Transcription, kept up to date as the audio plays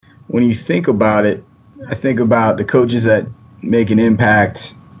when you think about it, I think about the coaches that make an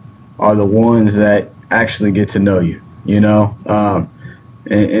impact are the ones that actually get to know you,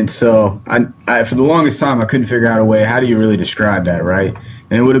 and so I for the longest time, I couldn't figure out a way, how do you really describe that, right?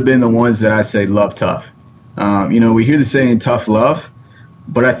 And it would have been the ones that I say love tough. We hear the saying tough love,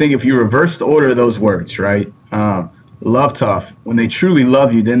 but I think if you reverse the order of those words, right? Love tough. When they truly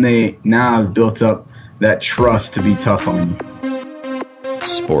love you, then they now have built up that trust to be tough on you.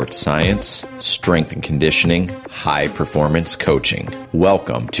 Sports science, strength and conditioning, high performance coaching.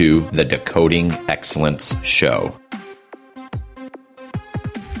 Welcome to the Decoding Excellence Show.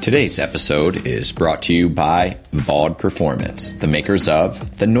 Today's episode is brought to you by VAUD Performance, the makers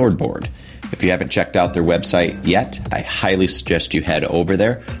of the NordBoard. If you haven't checked out their website yet, I highly suggest you head over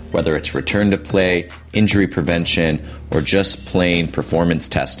there, whether it's return to play, injury prevention, or just plain performance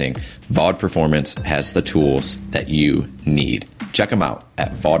testing. VAUD Performance has the tools that you need. Check them out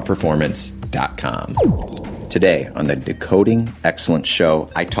at vaudperformance.com. Today on the Decoding Excellence Show,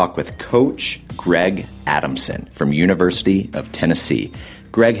 I talk with Coach Greg Adamson from University of Tennessee.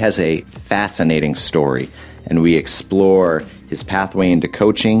 Greg has a fascinating story, and we explore his pathway into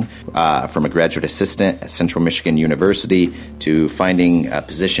coaching from a graduate assistant at Central Michigan University to finding a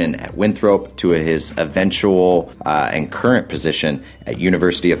position at Winthrop to his eventual and current position at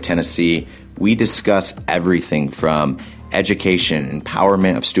University of Tennessee. We discuss everything from education,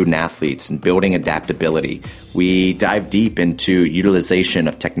 empowerment of student athletes, and building adaptability. We dive deep into utilization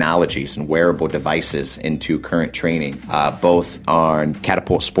of technologies and wearable devices into current training, both on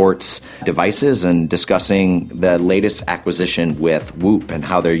Catapult Sports devices and discussing the latest acquisition with Whoop and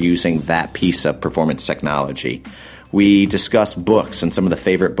how they're using that piece of performance technology. We discuss books and some of the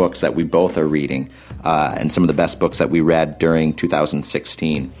favorite books that we both are reading and some of the best books that we read during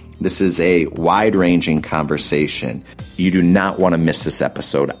 2016. This is a wide-ranging conversation. You do not want to miss this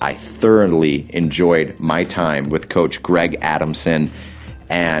episode. I thoroughly enjoyed my time with Coach Greg Adamson,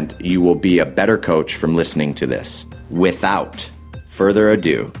 and you will be a better coach from listening to this. Without further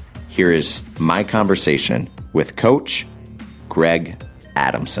ado, here is my conversation with Coach Greg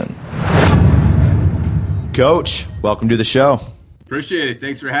Adamson. Coach, welcome to the show. Appreciate it.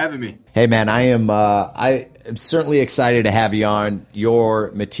 Thanks for having me. Hey, man, I am certainly excited to have you on.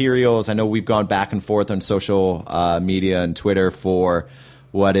 Your materials, I know we've gone back and forth on social media and Twitter for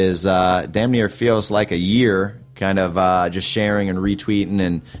what is damn near feels like a year, kind of just sharing and retweeting.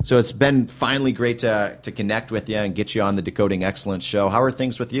 And so it's been finally great to connect with you and get you on the Decoding Excellence Show. How are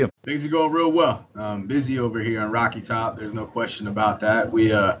things with you? Things are going real well. Busy over here on Rocky Top. There's no question about that.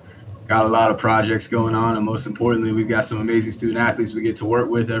 We got a lot of projects going on, and most importantly, we've got some amazing student athletes we get to work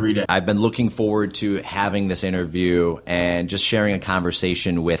with every day. I've been looking forward to having this interview and just sharing a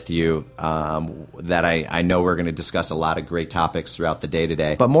conversation with you that I know we're going to discuss a lot of great topics throughout the day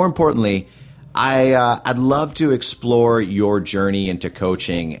today. But more importantly, I'd love to explore your journey into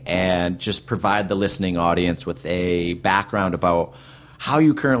coaching and just provide the listening audience with a background about how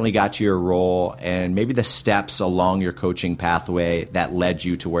you currently got to your role and maybe the steps along your coaching pathway that led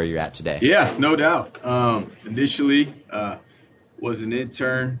you to where you're at today. Yeah, no doubt. Initially, was an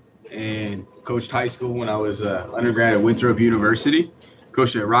intern and coached high school when I was undergrad at Winthrop University.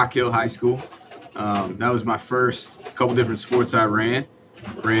 Coached at Rock Hill High School. That was my first couple different sports I ran.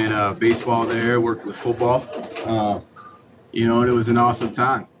 Ran baseball there, worked with football. And it was an awesome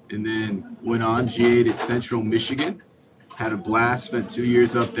time. And then went on, GA'd at Central Michigan. Had a blast, spent 2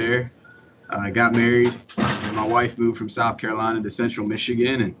 years up there. Got married, and my wife moved from South Carolina to Central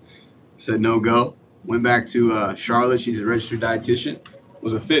Michigan and said no go. Went back to Charlotte. She's a registered dietitian.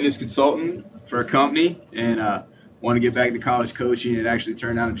 Was a fitness consultant for a company and wanted to get back to college coaching. It actually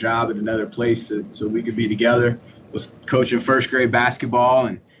turned down a job at another place so we could be together. Was coaching first grade basketball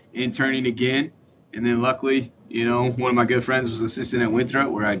and interning again. And then luckily, one of my good friends was assistant at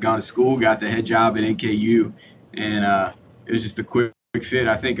Winthrop where I'd gone to school, got the head job at NKU. And it was just a quick fit.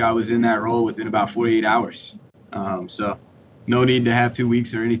 I think I was in that role within about 48 hours. So no need to have 2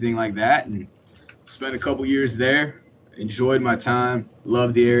 weeks or anything like that. And spent a couple years there. Enjoyed my time.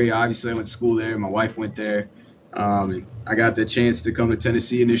 Loved the area. Obviously, I went to school there. My wife went there. And I got the chance to come to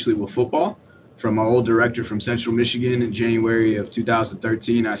Tennessee initially with football from my old director from Central Michigan in January of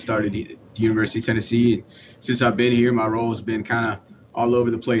 2013. I started at the University of Tennessee. And since I've been here, my role has been kind of all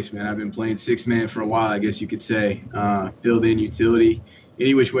over the place, man. I've been playing six-man for a while, I guess you could say. Filled in utility,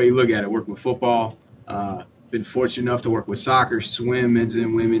 any which way you look at it. Worked with football. Been fortunate enough to work with soccer, swim, men's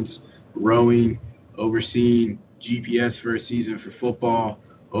and women's, rowing, overseeing GPS for a season for football,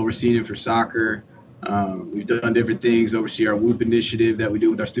 overseeing it for soccer. We've done different things, oversee our Whoop initiative that we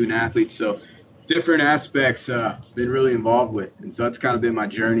do with our student athletes. So different aspects been really involved with, and so that's kind of been my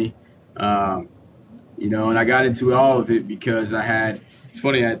journey. And I got into all of it because it's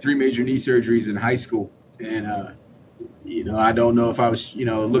funny, I had 3 major knee surgeries in high school, and I don't know if I was,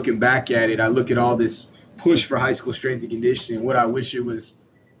 looking back at it, I look at all this push for high school strength and conditioning, what I wish it was,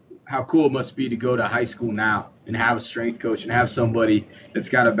 how cool it must be to go to high school now and have a strength coach and have somebody that's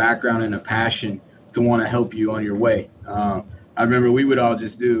got a background and a passion to want to help you on your way. I remember we would all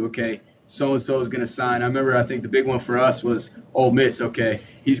just do, okay, so-and-so is going to sign. I think the big one for us was Ole Miss. Okay,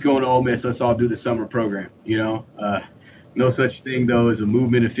 he's going to Ole Miss. Let's all do the summer program, No such thing, though, as a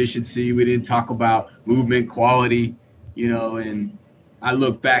movement efficiency. We didn't talk about movement quality, and I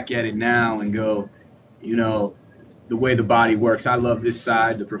look back at it now and go, the way the body works. I love this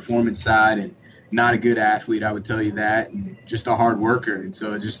side, the performance side, and not a good athlete, I would tell you that, and just a hard worker. And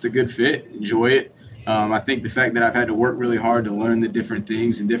so it's just a good fit. Enjoy it. I think the fact that I've had to work really hard to learn the different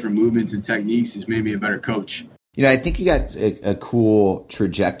things and different movements and techniques has made me a better coach. I think you got a cool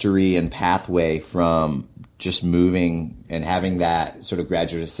trajectory and pathway from just moving and having that sort of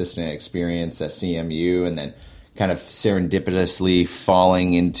graduate assistant experience at CMU, and then kind of serendipitously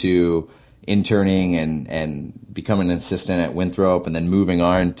falling into interning and becoming an assistant at Winthrop, and then moving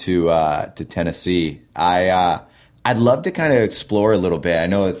on to Tennessee. I'd love to kind of explore a little bit. I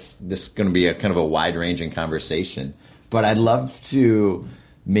know this is going to be a kind of a wide-ranging conversation, but I'd love to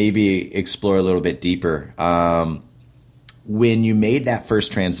maybe explore a little bit deeper. When you made that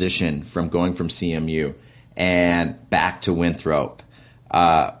first transition from going from CMU and back to Winthrop,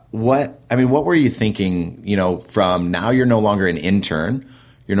 what were you thinking, from now you're no longer an intern,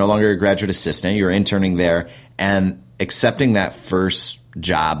 you're no longer a graduate assistant, you're interning there, and accepting that first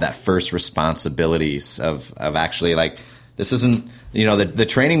job, that first responsibilities of actually, like, this isn't, the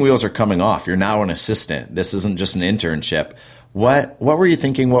training wheels are coming off. You're now an assistant. This isn't just an internship. What were you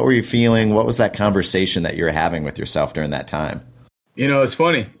thinking? What were you feeling? What was that conversation that you were having with yourself during that time? It's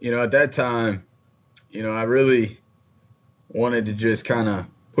funny, at that time, I really wanted to just kind of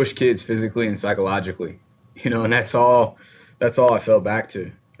push kids physically and psychologically, and that's all I fell back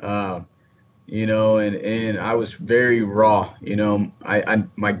to. And I was very raw.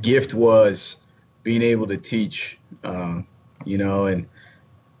 My gift was being able to teach, and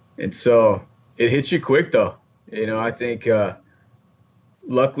so it hits you quick though. I think,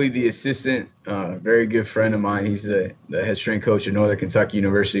 luckily the assistant, very good friend of mine, he's the head strength coach at Northern Kentucky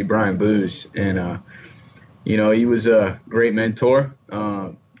University, Brian Booz. And, he was a great mentor,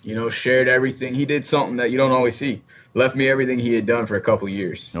 shared everything. He did something that you don't always see. Left me everything he had done for a couple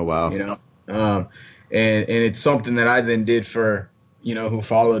years. Oh, wow. And it's something that I then did for, who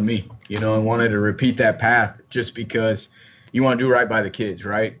followed me, and wanted to repeat that path just because you want to do right by the kids,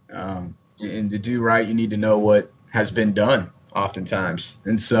 right? And to do right, you need to know what has been done oftentimes.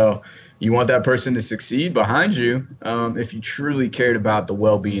 And so you want that person to succeed behind you if you truly cared about the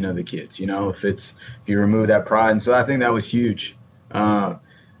well-being of the kids, if you remove that pride. And so I think that was huge. But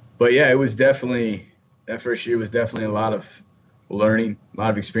yeah, it was definitely, that first year was definitely a lot of learning, a lot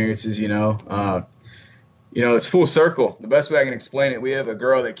of experiences, it's full circle. The best way I can explain it, we have a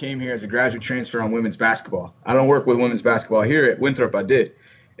girl that came here as a graduate transfer on women's basketball. I don't work with women's basketball here at Winthrop. I did.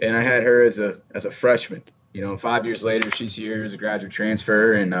 And I had her as a freshman. 5 years later, she's here as a graduate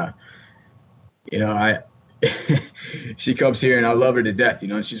transfer. And, she comes here and I love her to death,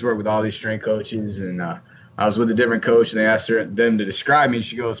 and she's worked with all these strength coaches. And I was with a different coach and they asked them to describe me. And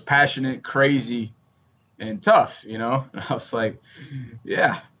she goes, passionate, crazy, and tough, And I was like,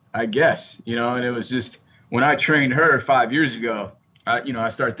 yeah, I guess, and it was just, when I trained her 5 years ago, I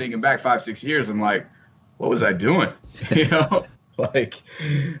started thinking back 5-6 years. I'm like, what was I doing?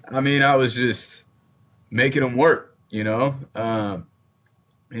 I was just making them work, and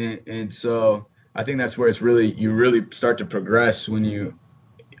so I think that's where you really start to progress when you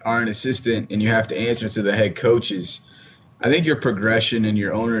are an assistant and you have to answer to the head coaches. I think your progression and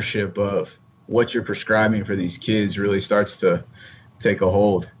your ownership of what you're prescribing for these kids really starts to take a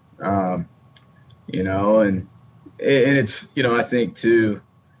hold, and it's, I think too,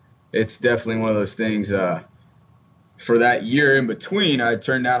 it's definitely one of those things, for that year in between, I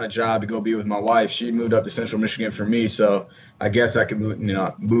turned down a job to go be with my wife. She moved up to Central Michigan for me, so I guess I could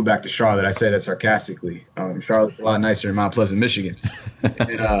move back to Charlotte. I say that sarcastically. Charlotte's a lot nicer than Mount Pleasant, Michigan.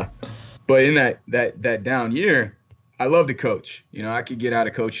 But in that down year, I love to coach. I could get out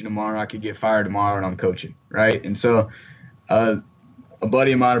of coaching tomorrow. I could get fired tomorrow, and I'm coaching, right? And so a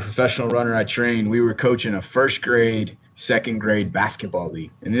buddy of mine, a professional runner I trained, we were coaching a first grade, second grade basketball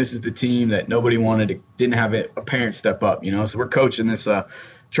league. And this is the team that nobody didn't have a parent step up, So we're coaching this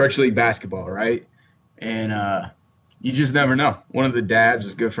church league basketball, right? And you just never know. One of the dads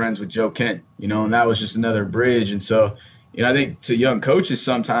was good friends with Joe Kent, and that was just another bridge. And so, I think to young coaches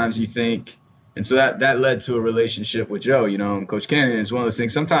sometimes you think, and so that led to a relationship with Joe, and Coach Kent is one of those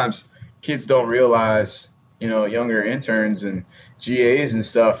things. Sometimes kids don't realize, younger interns and GAs and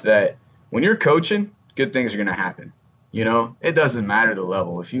stuff, that when you're coaching, good things are going to happen. It doesn't matter the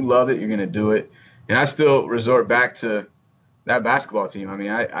level. If you love it, you're going to do it. And I still resort back to that basketball team. I mean,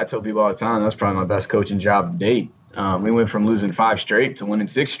 I tell people all the time, that's probably my best coaching job to date. We went from losing 5 straight to winning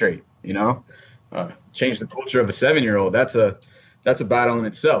 6 straight, changed the culture of a 7-year-old. That's a battle in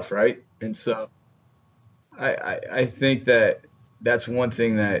itself, right? And so I think that's one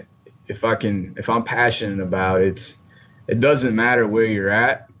thing that if I'm passionate about, it doesn't matter where you're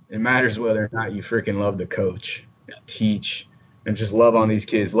at. It matters whether or not you freaking love to coach, teach, and just love on these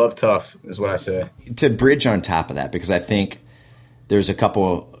kids. Love tough is what I say. To bridge on top of that, because I think there's a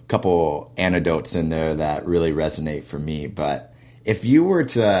couple anecdotes in there that really resonate for me. But if you were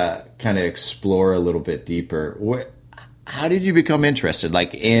to kind of explore a little bit deeper, how did you become interested,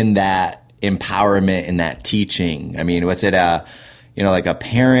 like in that empowerment, in that teaching? I mean, was it like a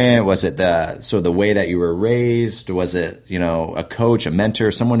parent? Was it the way that you were raised? Was it, a coach, a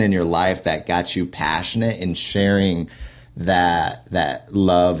mentor, someone in your life that got you passionate in sharing that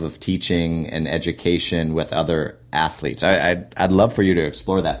love of teaching and education with other athletes? I'd love for you to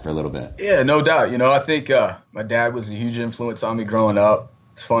explore that for a little bit. Yeah, no doubt. I think my dad was a huge influence on me growing up.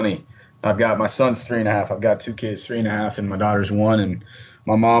 It's funny. My son's 3.5. I've got 2 kids, 3.5, and my daughter's 1. And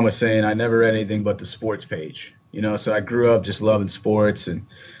my mom was saying I never read anything but the sports page. So I grew up just loving sports. And,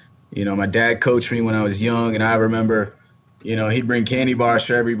 my dad coached me when I was young. And I remember, he'd bring candy bars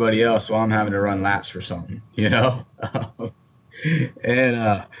for everybody else while I'm having to run laps for something,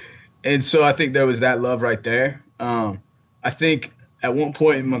 and so I think there was that love right there. I think at one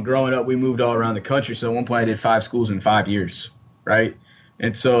point in my growing up, we moved all around the country. So at one point I did 5 schools in 5 years, right?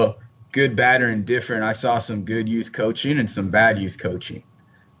 And so good, bad, or indifferent, I saw some good youth coaching and some bad youth coaching.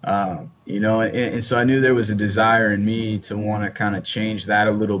 And so I knew there was a desire in me to want to kind of change that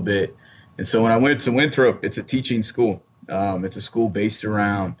a little bit. And so when I went to Winthrop, it's a teaching school. It's a school based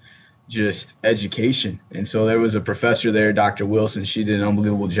around just education. And so there was a professor there, Dr. Wilson. She did an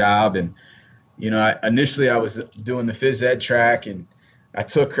unbelievable job. And, initially I was doing the phys ed track, and I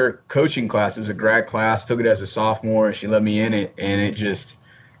took her coaching class. It was a grad class, took it as a sophomore. She let me in it. And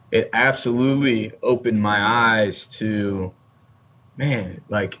it absolutely opened my eyes to, man,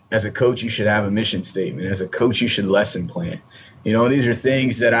 like as a coach, you should have a mission statement. As a coach, you should lesson plan. These are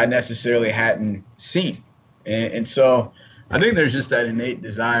things that I necessarily hadn't seen. And so I think there's just that innate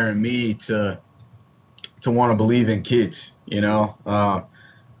desire in me to want to believe in kids,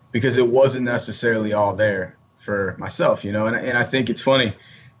 because it wasn't necessarily all there for myself, and I think it's funny,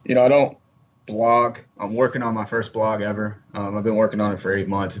 I don't blog. I'm working on my first blog ever. I've been working on it for 8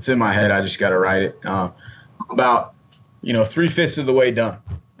 months. It's in my head. I just got to write it. About 3/5 of the way done.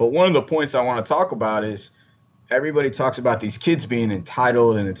 But one of the points I want to talk about is everybody talks about these kids being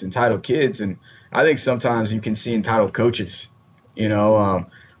entitled, and it's entitled kids. And I think sometimes you can see entitled coaches, and I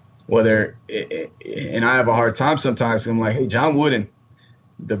have a hard time sometimes. I'm like, hey, John Wooden,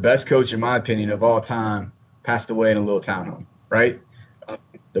 the best coach in my opinion of all time, passed away in a little townhome, right?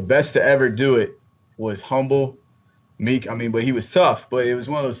 The best to ever do it was humble, meek. But he was tough, but it was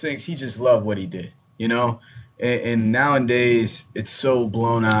one of those things. He just loved what he did, And nowadays it's so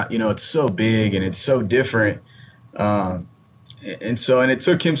blown out, it's so big and it's so different. And it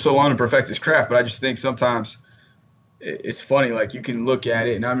took him so long to perfect his craft. But I just think sometimes it's funny, like you can look at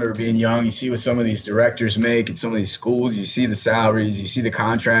it, and I remember being young, you see what some of these directors make at some of these schools, you see the salaries, you see the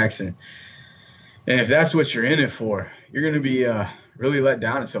contracts, and if that's what you're in it for, you're going to be really let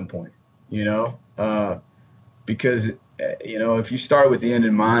down at some point, because if you start with the end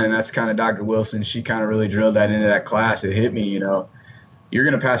in mind, and that's kind of Dr. Wilson, she kind of really drilled that into that class. It hit me, you're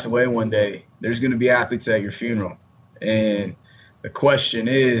going to pass away one day. There's going to be athletes at your funeral. And the question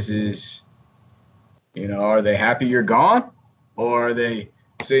is, are they happy you're gone, or are they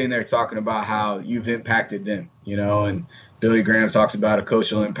sitting there talking about how you've impacted them, and Billy Graham talks about a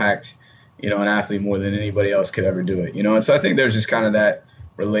coach will impact, an athlete more than anybody else could ever do it, and so I think there's just kind of that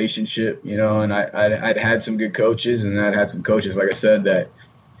relationship, and I'd had some good coaches, and I'd had some coaches, like I said, that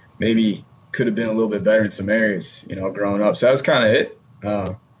maybe could have been a little bit better in some areas, growing up. So that was kind of it.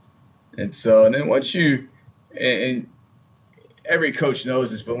 And then once and every coach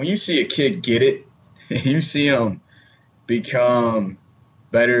knows this, but when you see a kid get it, and you see them become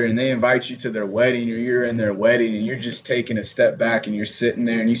better, and they invite you to their wedding, or you're in their wedding, and you're just taking a step back, and you're sitting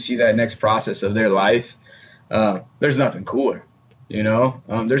there, and you see that next process of their life, there's nothing cooler.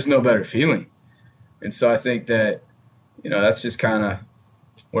 There's no better feeling. And so I think that that's just kind of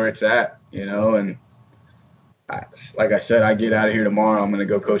where it's at, and like I said, I get out of here tomorrow, I'm going to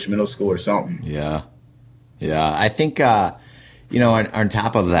go coach middle school or something. Yeah. Yeah. I think, on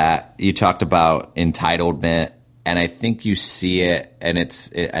top of that, you talked about entitlement, and I think you see it, and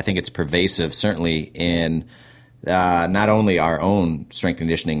I think it's pervasive, certainly in not only our own strength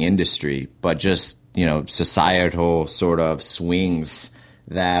conditioning industry, but just, societal sort of swings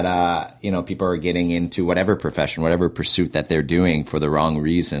that, people are getting into whatever profession, whatever pursuit that they're doing for the wrong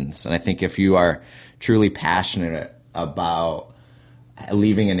reasons. And I think if you are truly passionate about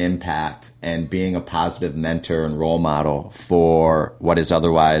leaving an impact and being a positive mentor and role model for what is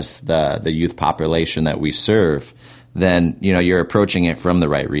otherwise the youth population that we serve, then, you're approaching it from the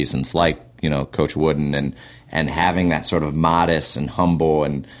right reasons, like, Coach Wooden, and having that sort of modest and humble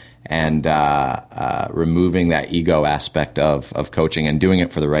and removing that ego aspect of coaching and doing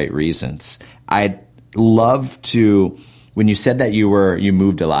it for the right reasons. I'd love to, when you said that you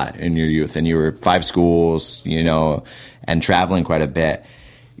moved a lot in your youth and you were 5 schools, and traveling quite a bit,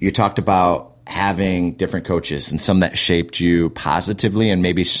 you talked about having different coaches and some that shaped you positively, and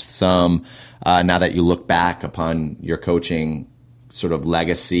maybe some, now that you look back upon your coaching sort of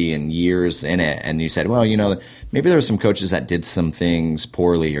legacy and years in it, and you said, well, maybe there were some coaches that did some things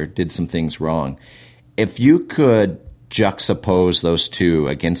poorly or did some things wrong. If you could juxtapose those two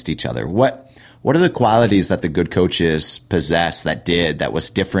against each other, what are the qualities that the good coaches possess that was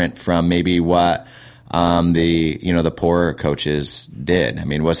different from maybe what the poorer coaches did? I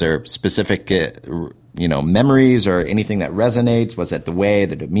mean, was there specific memories or anything that resonates? Was it the way,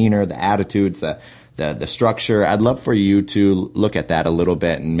 the demeanor, the attitudes, the structure? I'd love for you to look at that a little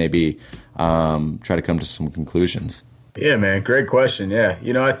bit and maybe try to come to some conclusions. Yeah, man, great question. Yeah,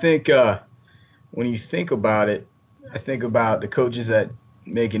 I think when you think about it, I think about the coaches that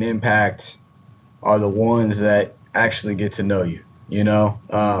make an impact are the ones that actually get to know you,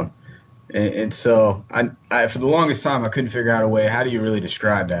 and so I for the longest time I couldn't figure out a way, how do you really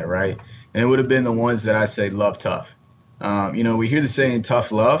describe that, right? And it would have been the ones that I say love tough. We hear the saying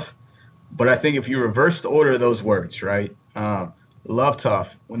tough love, but I think if you reverse the order of those words, right? Love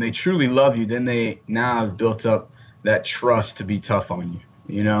tough. When they truly love you, then they now have built up that trust to be tough on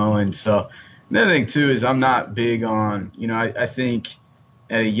you, And so another thing too is I'm not big on, I think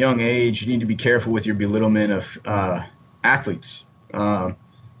at a young age you need to be careful with your belittlement of athletes,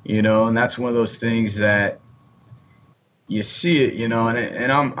 and that's one of those things that you see it,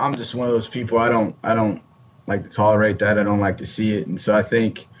 and I'm just one of those people. I don't like to tolerate that. I don't like to see it, and so I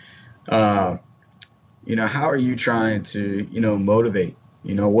think. How are you trying to, motivate?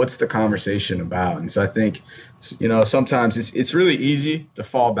 What's the conversation about? And so I think, sometimes it's really easy to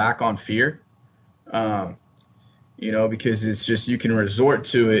fall back on fear, because it's just, you can resort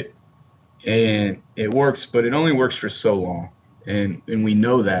to it and it works, but it only works for so long. And we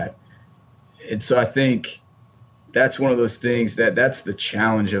know that. And so I think that's one of those things that's the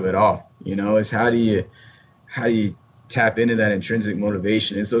challenge of it all, is how do you tap into that intrinsic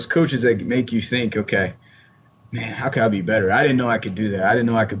motivation? It's those coaches that make you think, okay, man, how can I be better? I didn't know I could do that. I didn't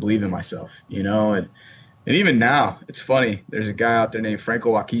know I could believe in myself, and even now it's funny. There's a guy out there named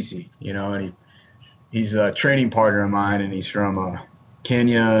Franco Wakisi, and he's a training partner of mine, and he's from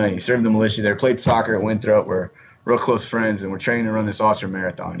Kenya, and he served the militia there, played soccer at Winthrop. We're real close friends, and we're training to run this ultra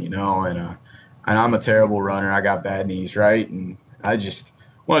marathon, and I'm a terrible runner. I got bad knees, right? And I just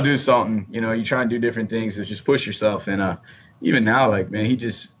want to do something, you try and do different things to just push yourself. And even now, like, man, he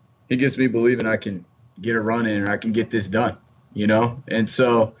gets me believing I can get a run in or I can get this done, and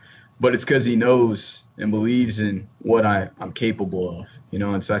so, but it's because he knows and believes in what I'm capable of,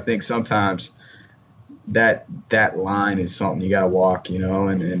 and so I think sometimes that line is something you got to walk,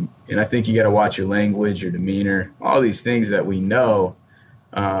 and I think you got to watch your language, your demeanor, all these things that we know.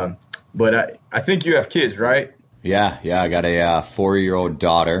 But I think you have kids, right? Yeah. I got a 4-year-old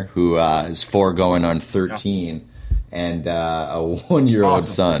daughter who is 4 going on 13, and a 1-year-old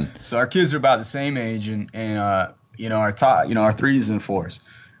son. So our kids are about the same age, and our 3s and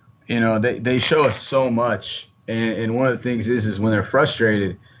 4s. They show us so much, and one of the things is when they're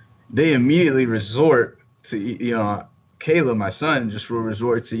frustrated, they immediately resort to, Caleb, my son, just will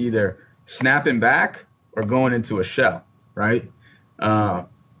resort to either snapping back or going into a shell, right?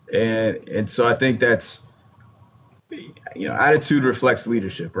 And so I think that's, attitude reflects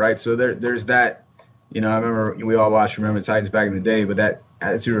leadership, right? So there's that, I remember we all watched Remember the Titans back in the day, but that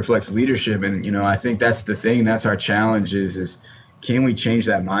attitude reflects leadership. And, I think that's the thing, that's our challenge is can we change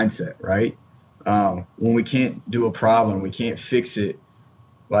that mindset, right? When we can't do a problem, we can't fix it.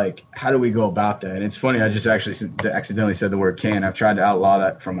 Like, how do we go about that? And it's funny, I just actually accidentally said the word can. I've tried to outlaw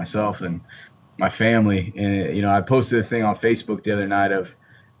that for myself, and my family. And, you know, I posted a thing on Facebook the other night of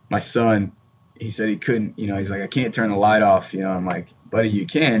my son. He said he couldn't, you know, he's like, I can't turn the light off. You know, I'm like, buddy, you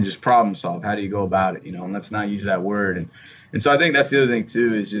can just problem solve. How do you go about it? You know, and let's not use that word. And so I think that's the other thing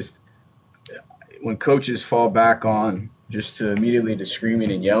too, is just when coaches fall back on just to immediately to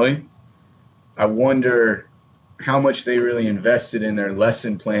screaming and yelling, I wonder how much they really invested in their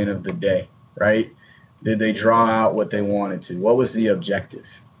lesson plan of the day, right? Did they draw out what they wanted to? What was the objective?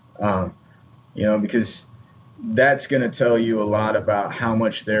 You know, because that's going to tell you a lot about how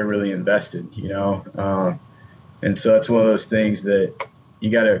much they're really invested, you know? And so it's one of those things that you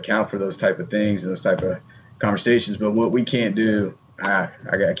got to account for those type of things and those type of conversations. But what we can't do, I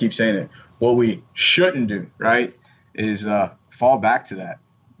keep saying it, what we shouldn't do, right, is fall back to that.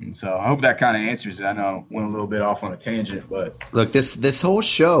 And so I hope that kind of answers it. I know I went a little bit off on a tangent, but look, this whole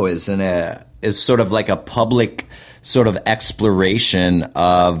show is sort of like a public sort of exploration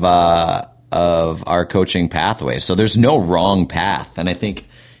of our coaching pathway. So there's no wrong path. And I think,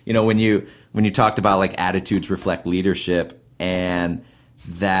 you know, when you talked about like attitudes reflect leadership and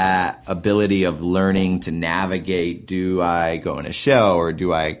that ability of learning to navigate, do I go in a show or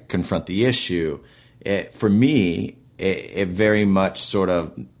do I confront the issue? For me, it very much sort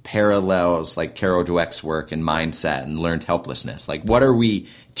of parallels like Carol Dweck's work in mindset and learned helplessness. Like, what are we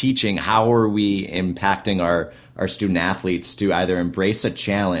teaching? How are we impacting our student athletes to either embrace a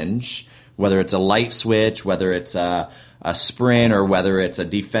challenge, whether it's a light switch, whether it's a sprint, or whether it's a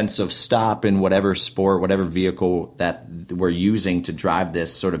defensive stop in whatever sport, whatever vehicle that we're using to drive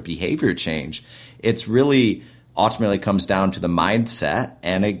this sort of behavior change. It's really ultimately comes down to the mindset.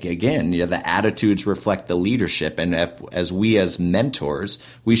 And again, you know, the attitudes reflect the leadership. And as mentors,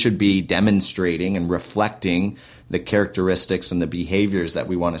 we should be demonstrating and reflecting the characteristics and the behaviors that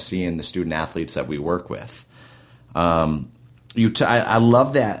we want to see in the student athletes that we work with. I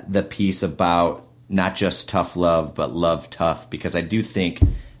love the piece about not just tough love, but love tough, because I do think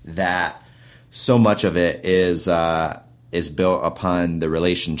that so much of it is built upon the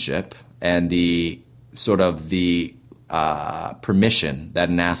relationship and the sort of the permission that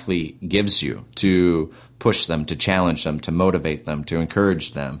an athlete gives you to push them, to challenge them, to motivate them, to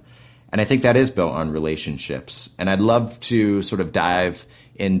encourage them. And I think that is built on relationships. And I'd love to sort of dive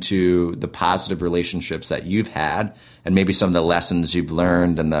into the positive relationships that you've had and maybe some of the lessons you've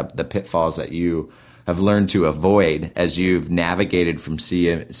learned and the pitfalls that you have learned to avoid as you've navigated from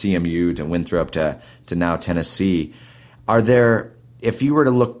CMU to Winthrop to now Tennessee. Are there, if you were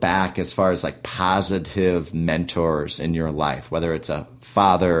to look back as far as like positive mentors in your life, whether it's a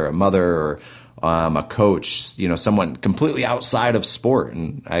father, a mother, or a coach, you know, someone completely outside of sport.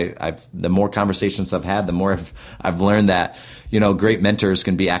 And the more conversations I've had, the more I've learned that, you know, great mentors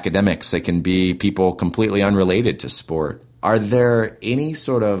can be academics. They can be people completely unrelated to sport. Are there any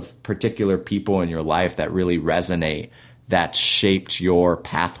sort of particular people in your life that really resonate, that shaped your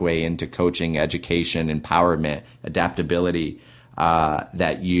pathway into coaching, education, empowerment, adaptability,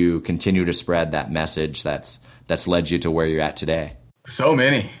 that you continue to spread that message that's led you to where you're at today? So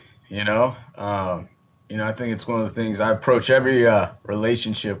many, you know. I think it's one of the things I approach every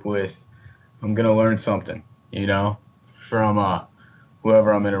relationship with. I'm going to learn something, you know, from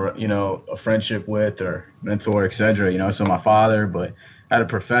whoever I'm in a friendship with or mentor, et cetera. You know, so my father, but I had a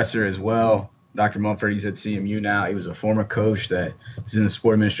professor as well, Dr. Mumford. He's at CMU now. He was a former coach that is in the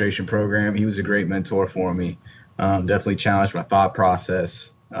sport administration program. He was a great mentor for me. Definitely challenged my thought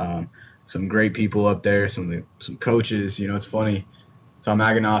process. Some great people up there, some coaches. You know, it's funny. Tom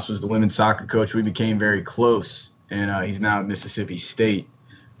Aganos was the women's soccer coach. We became very close, and he's now at Mississippi State.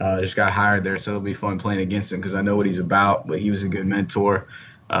 Just got hired there, so it'll be fun playing against him because I know what he's about, but he was a good mentor.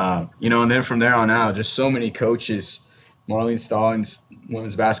 And then from there on out, just so many coaches. Marlene Stallings,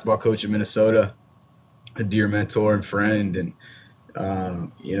 women's basketball coach at Minnesota, a dear mentor and friend. And,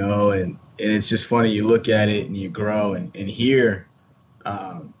 and it's just funny. You look at it and you grow. And here,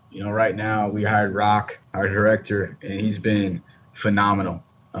 right now we hired Rock, our director, and he's been phenomenal.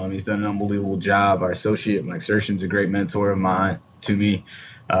 He's done an unbelievable job. Our associate, Mike Sershin's a great mentor of mine to me.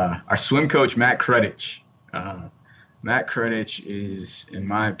 Our swim coach, Matt Kredich. Matt Kredich is, in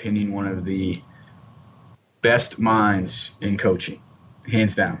my opinion, one of the best minds in coaching,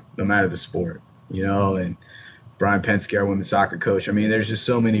 hands down, no matter the sport. And Brian Penske, our women's soccer coach. I mean, there's just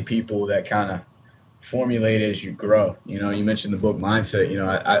so many people that kind of formulate as you grow. You mentioned the book Mindset.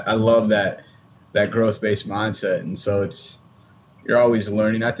 I love that growth-based mindset, and so you're always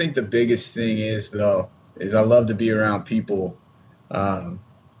learning. I think the biggest thing is I love to be around people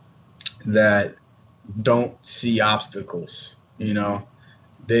that don't see obstacles.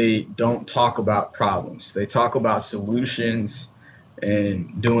 They don't talk about problems. They talk about solutions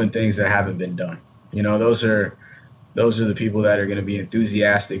and doing things that haven't been done. Those are the people that are going to be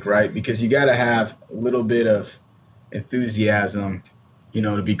enthusiastic, right? Because you got to have a little bit of enthusiasm,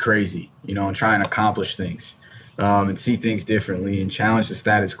 to be crazy, and try and accomplish things, and see things differently and challenge the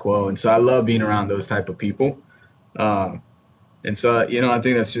status quo. And so I love being around those type of people. And so, I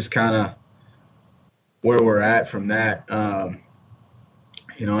think that's just kind of where we're at from that. And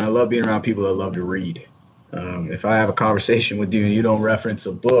I love being around people that love to read. If I have a conversation with you and you don't reference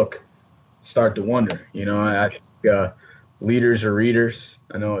a book, start to wonder. I think leaders are readers.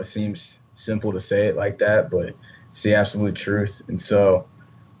 I know it seems simple to say it like that, but it's the absolute truth. And so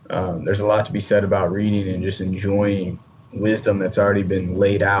there's a lot to be said about reading and just enjoying wisdom that's already been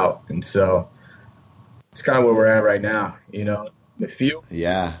laid out. And so it's kind of where we're at right now. The field.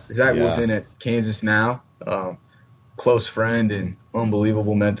 Yeah. Zach Woodfin at Kansas now. Close friend and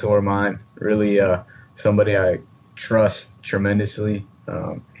unbelievable mentor of mine. Really somebody I trust tremendously.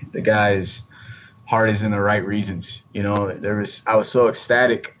 The guy's heart is in the right reasons. I was so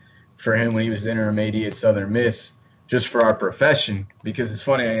ecstatic for him when he was interim AD at Southern Miss, just for our profession, because it's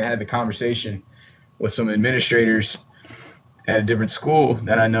funny, I had the conversation with some administrators at a different school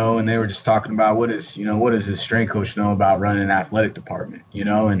that I know, and they were just talking about what does this strength coach know about running an athletic department,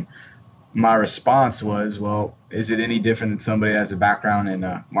 and my response was, well, is it any different than somebody that has a background in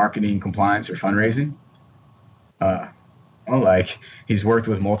marketing, compliance, or fundraising? He's worked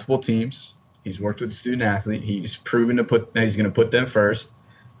with multiple teams. He's worked with a student athlete. He's proven that he's going to put them first.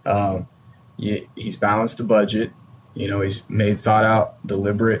 He's balanced the budget. He's made thought out,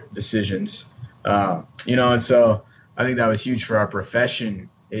 deliberate decisions. And so I think that was huge for our profession,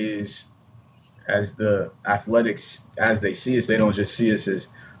 is as the athletics, as they see us, they don't just see us as,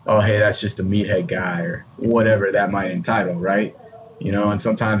 oh, hey, that's just a meathead guy or whatever that might entitle, right? And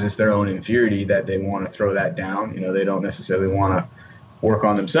sometimes it's their own inferiority that they want to throw that down. They don't necessarily want to work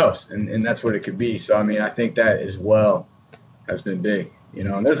on themselves, and that's what it could be. So, I think that as well has been big,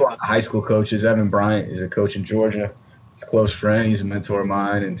 and there's a lot of high school coaches. Evan Bryant is a coach in Georgia. He's a close friend. He's a mentor of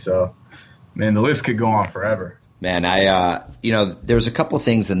mine. And so, man, the list could go on forever. Man, there's a couple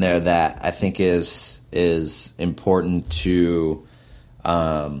things in there that I think is important to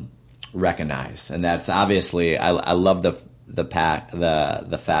recognize, and that's obviously I love the fact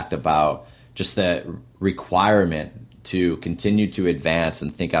about just the requirement to continue to advance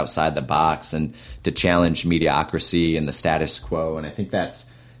and think outside the box and to challenge mediocrity and the status quo. And I think that's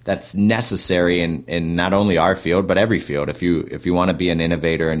necessary in not only our field but every field. If you want to be an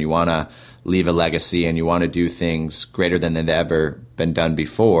innovator and you want to leave a legacy and you want to do things greater than they've ever been done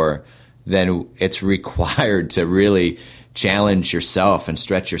before, then it's required to really challenge yourself and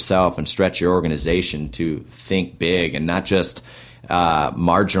stretch your organization to think big and not just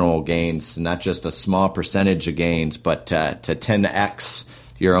marginal gains, not just a small percentage of gains, but to 10x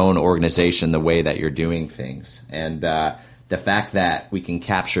your own organization, the way that you're doing things. And the fact that we can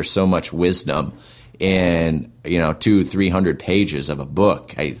capture so much wisdom in 200-300 pages of a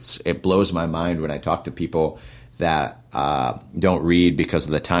book, it blows my mind when I talk to people that don't read because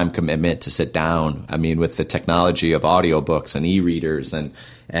of the time commitment to sit down. With the technology of audiobooks and e-readers and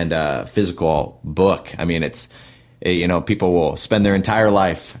physical book, it's people will spend their entire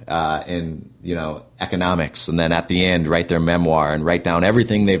life in economics, and then at the end write their memoir and write down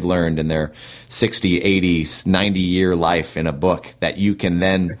everything they've learned in their 60, 80, 90-year life in a book that you can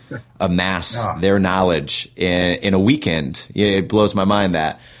then amass their knowledge in a weekend. It blows my mind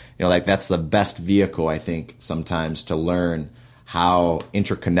that that's the best vehicle, I think, sometimes to learn how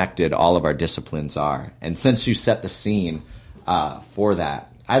interconnected all of our disciplines are. And since you set the scene for that,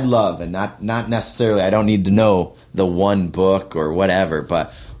 I'd love, and not necessarily, I don't need to know the one book or whatever,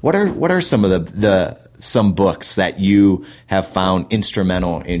 but what are some of some books that you have found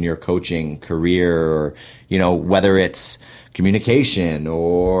instrumental in your coaching career, or whether it's communication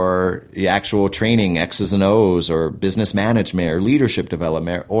or the actual training, X's and O's, or business management or leadership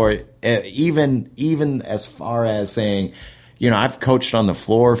development, or even as far as saying, I've coached on the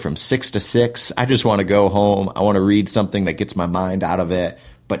floor from 6 to 6. I just want to go home. I want to read something that gets my mind out of it,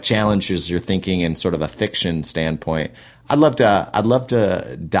 but challenges your thinking in sort of a fiction standpoint. I'd love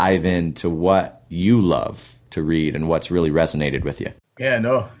to dive into what you love to read and what's really resonated with you. Yeah,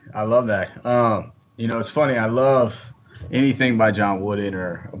 no, I love that. It's funny. I love anything by John Wooden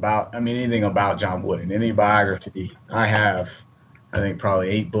anything about John Wooden, any biography. I have, I think, probably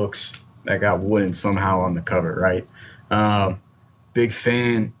 8 books that got Wooden somehow on the cover, right? Big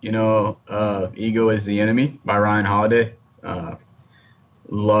fan, Ego is the Enemy by Ryan Holiday.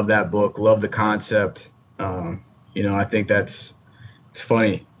 Love that book. Love the concept. I think it's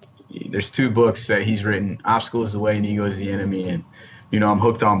funny. there's 2 books that he's written, Obstacle is the Way and Ego is the Enemy. And, I'm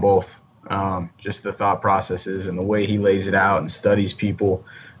hooked on both. Just the thought processes and the way he lays it out and studies people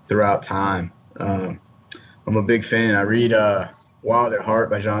throughout time. I'm a big fan. I read Wild at Heart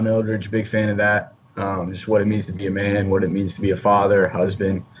by John Eldredge, big fan of that. Just what it means to be a man, what it means to be a father,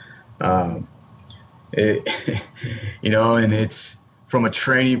 husband. And it's from a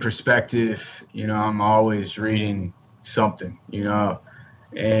training perspective, I'm always reading something,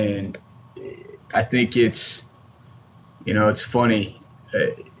 and I think it's funny.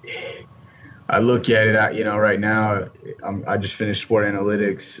 I look at it, right now, I just finished sport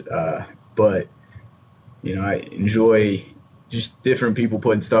analytics, but, I enjoy just different people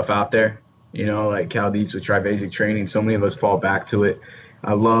putting stuff out there, like Cal Dietz with Tribasic training. So many of us fall back to it.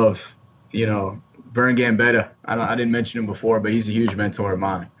 I love, Vern Gambetta. I didn't mention him before, but he's a huge mentor of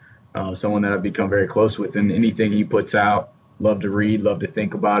mine, someone that I've become very close with. And anything he puts out, love to read, love to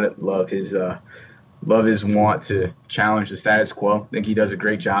think about it, love his want to challenge the status quo. I think he does a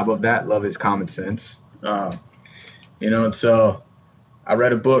great job of that. Love his common sense. And so I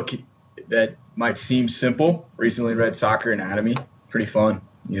read a book that might seem simple. Recently read Soccer Anatomy. Pretty fun,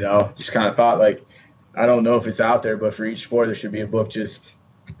 just kind of thought, like, I don't know if it's out there, but for each sport there should be a book just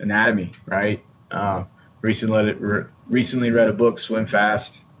anatomy, right? Recently read a book, Swim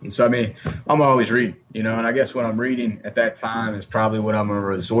Fast. And so, I'm always reading, and I guess what I'm reading at that time is probably what I'm going to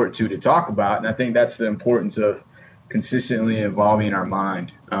resort to talk about. And I think that's the importance of consistently evolving our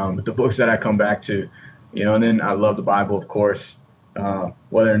mind. But the books that I come back to, and then I love the Bible, of course,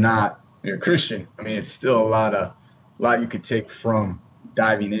 whether or not you're a Christian. It's still a lot you could take from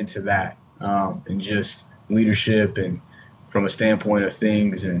diving into that, and just leadership and from a standpoint of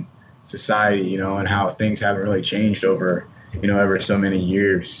things and society, and how things haven't really changed over ever so many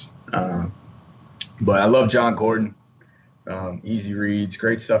years. But I love John Gordon. Easy reads,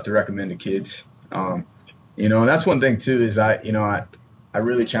 great stuff to recommend to kids. And that's one thing too, is I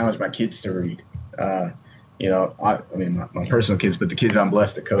really challenge my kids to read. My personal kids, but the kids I'm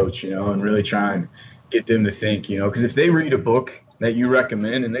blessed to coach, and really try and get them to think, because if they read a book that you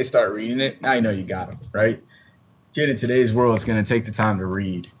recommend and they start reading it, now you got them, right? Kid in today's world is going to take the time to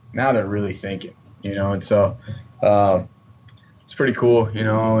read. Now they're really thinking, and so it's pretty cool,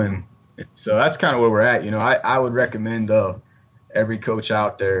 and so that's kind of where we're at. I would recommend, though, every coach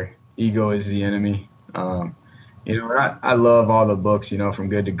out there, Ego is the Enemy. I love all the books, from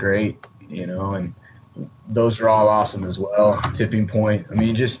good to great, and those are all awesome as well. Tipping Point.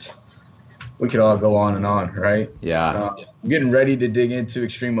 We could all go on and on, right? Yeah. I'm getting ready to dig into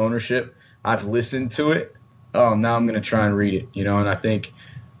Extreme Ownership. I've listened to it. Now I'm going to try and read it, and I think,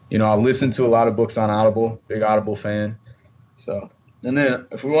 I'll listen to a lot of books on Audible, big Audible fan. So, and then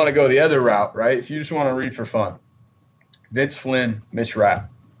if we want to go the other route, right, if you just want to read for fun, Vince Flynn, Mitch Rapp,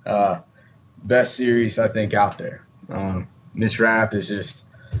 best series I think out there. Mitch Rapp is just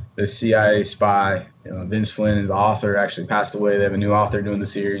the CIA spy. Vince Flynn, the author, actually passed away. They have a new author doing the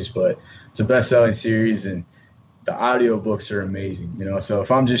series, but it's a best-selling series, and the audio books are amazing. So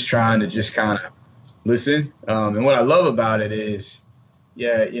if I'm just trying to just kind of listen, and what I love about it is,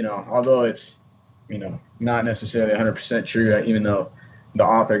 although it's not necessarily 100% true, even though the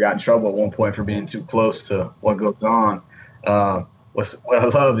author got in trouble at one point for being too close to what goes on. What I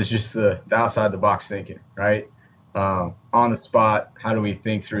love is just the outside the box thinking, right? On the spot, how do we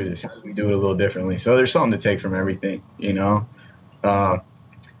think through this? How do we do it a little differently? So there's something to take from everything, and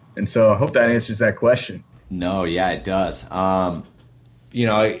so I hope that answers that question. No, yeah, it does. And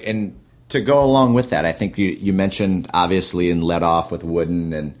to go along with that, I think you mentioned, obviously, and led off with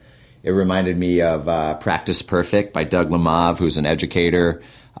Wooden, and it reminded me of Practice Perfect by Doug Lemov, who's an educator.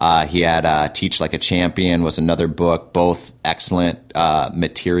 He had Teach Like a Champion was another book, both excellent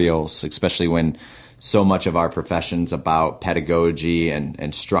materials, especially when so much of our profession's about pedagogy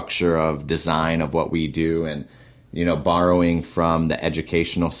and structure of design of what we do, and, borrowing from the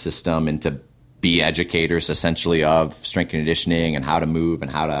educational system and to be educators essentially of strength and conditioning and how to move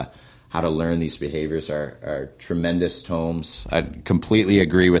and how to learn these behaviors are tremendous tomes. I completely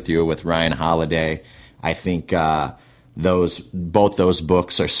agree with you with Ryan Holiday. I think both those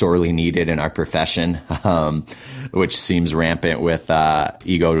books are sorely needed in our profession, which seems rampant with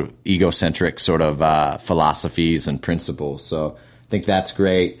egocentric sort of philosophies and principles. So I think that's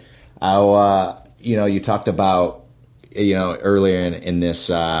great. You talked about earlier in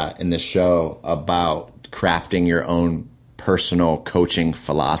this show about crafting your own personal coaching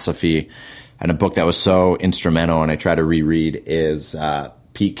philosophy, and a book that was so instrumental, and I try to reread, is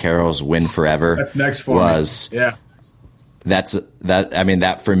Pete Carroll's Win Forever. That's next for me. Yeah.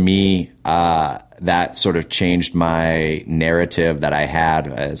 That for me, that sort of changed my narrative that I had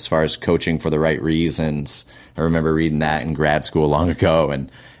as far as coaching for the right reasons. I remember reading that in grad school long ago,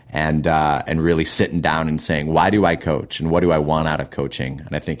 and really sitting down and saying, why do I coach and what do I want out of coaching?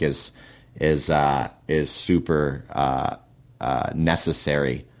 And I think is super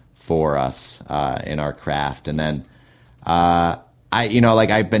necessary for us in our craft. And then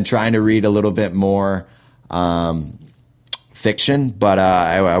I've been trying to read a little bit more fiction, but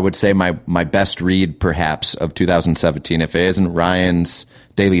I would say my best read perhaps of 2017, if it isn't Ryan's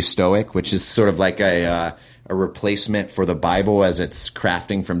Daily Stoic, which is sort of like a replacement for the Bible as it's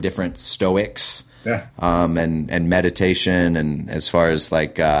crafting from different Stoics, and meditation, and as far as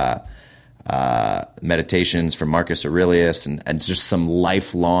like meditations from Marcus Aurelius, and just some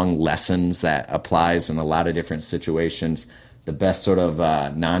lifelong lessons that applies in a lot of different situations. The best sort of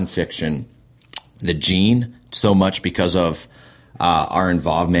nonfiction, The Gene, so much because of our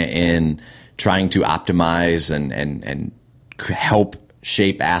involvement in trying to optimize and help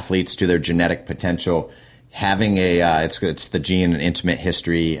shape athletes to their genetic potential. Having it's The Gene, an intimate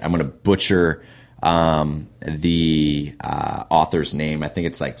history. I'm going to butcher the author's name. I think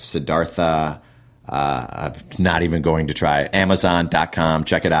it's like Siddhartha. I'm not even going to try. Amazon.com.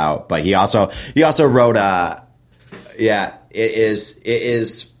 Check it out. But he also wrote it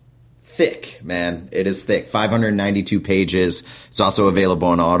is thick, man. It is thick. 592 pages. It's also available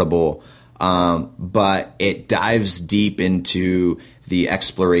on Audible. But it dives deep into the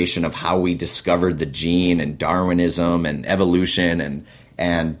exploration of how we discovered the gene and Darwinism and evolution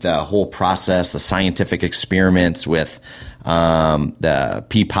and the whole process, the scientific experiments with the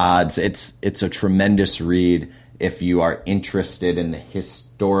pea pods. It's a tremendous read if you are interested in the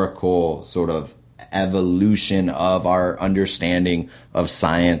historical sort of evolution of our understanding of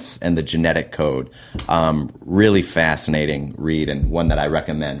science and the genetic code. Really fascinating read, and one that I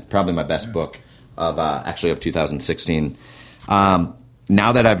recommend. Probably my best book of 2016.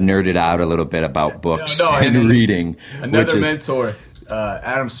 Now that I've nerded out a little bit about books and reading. Another mentor,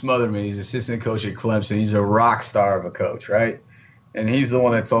 Adam Smotherman, he's assistant coach at Clemson. He's a rock star of a coach, right? And he's the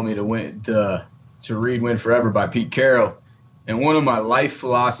one that told me to read Win Forever by Pete Carroll. And one of my life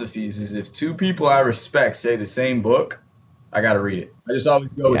philosophies is if two people I respect say the same book, I got to read it. I just always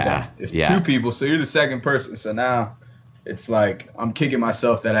go with that. If two people, so you're the second person. So now it's like I'm kicking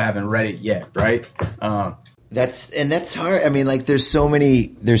myself that I haven't read it yet, right? That's hard. I mean, like there's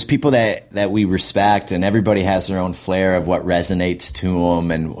people that we respect, and everybody has their own flair of what resonates to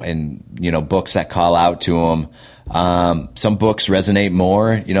them, and books that call out to them. Some books resonate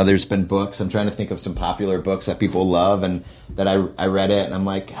more. There's been books, I'm trying to think of some popular books that people love, and that I read it and I'm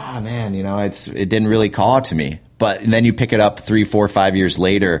like, man, it didn't really call to me. But then you pick it up 3, 4, 5 years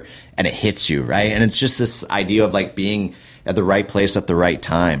later and it hits you, right? And it's just this idea of like being at the right place at the right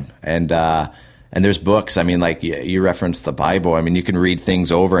time. And there's books, I mean, like you referenced the Bible. I mean, you can read things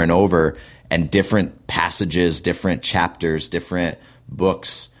over and over, and different passages, different chapters, different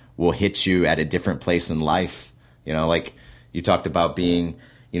books will hit you at a different place in life. Like you talked about being,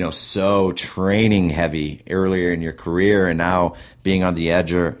 so training heavy earlier in your career, and now being on the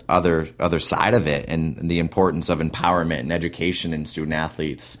edge or other side of it, and the importance of empowerment and education in student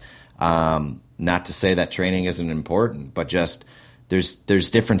athletes. Not to say that training isn't important, but just there's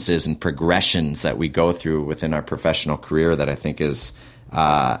differences and progressions that we go through within our professional career that I think is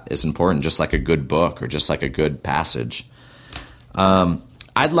important, just like a good book or just like a good passage.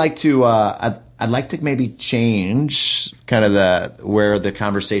 I'd like to maybe change kind of where the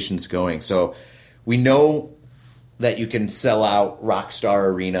conversation's going. So we know that you can sell out rock star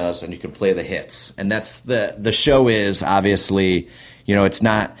arenas and you can play the hits, and that's the show is obviously, it's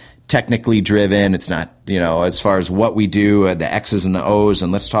not technically driven. It's not, as far as what we do, the X's and the O's,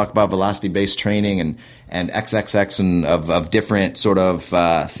 and let's talk about velocity-based training and XXX and of different sort of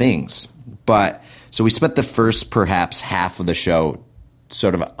things. But so we spent the first perhaps half of the show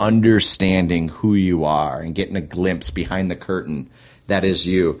sort of understanding who you are and getting a glimpse behind the curtain that is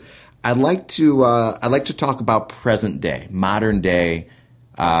you. I'd like to talk about present day, modern day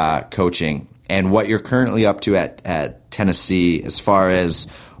coaching, and what you're currently up to at Tennessee as far as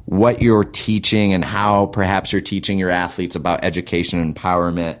what you're teaching and how perhaps you're teaching your athletes about education and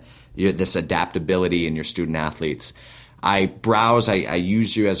empowerment, this adaptability in your student athletes. I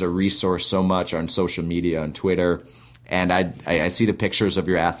use you as a resource so much on social media, on Twitter, and I see the pictures of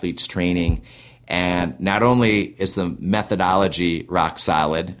your athletes training. And not only is the methodology rock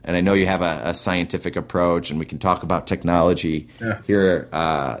solid, and I know you have a scientific approach, and we can talk about technology here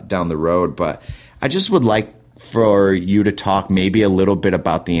down the road, but I just would like for you to talk maybe a little bit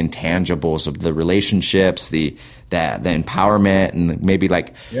about the intangibles of the relationships, the empowerment, and maybe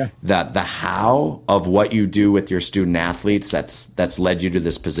like the how of what you do with your student athletes that's led you to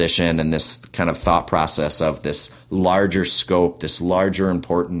this position and this kind of thought process of this larger scope, this larger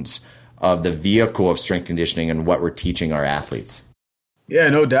importance of the vehicle of strength conditioning and what we're teaching our athletes. Yeah,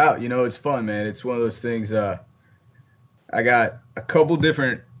 no doubt. It's fun, man. It's one of those things. I got a couple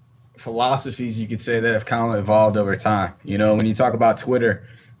different philosophies, you could say, that have kind of evolved over time. When you talk about Twitter,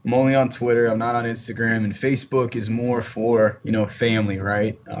 I'm only on Twitter. I'm not on Instagram, and Facebook is more for, family,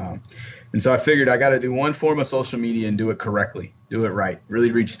 right? And so I figured I got to do one form of social media and do it correctly, do it right,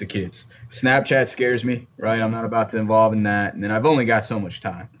 really reach the kids. Snapchat scares me, right? I'm not about to involve in that. And then I've only got so much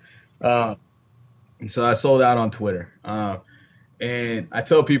time. And so I sold out on Twitter. And I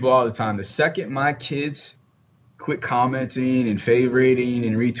tell people all the time, the second my kids quit commenting and favoriting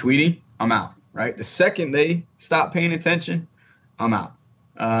and retweeting, I'm out, right? The second they stop paying attention, I'm out.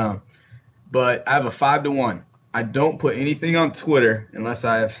 But I have a 5-to-1. I don't put anything on Twitter unless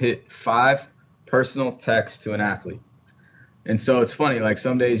I have hit 5 personal texts to an athlete. And so it's funny, like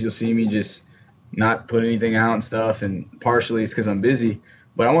some days you'll see me just not put anything out and stuff, and partially it's because I'm busy.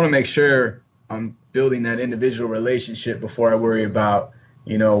 But I want to make sure I'm building that individual relationship before I worry about,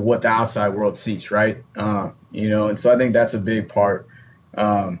 what the outside world sees, right? And so I think that's a big part.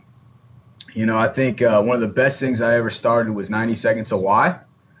 I think one of the best things I ever started was 90 Seconds of Why.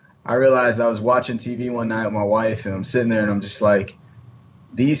 I realized I was watching TV one night with my wife, and I'm sitting there and I'm just like,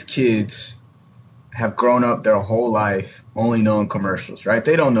 these kids have grown up their whole life only knowing commercials, right?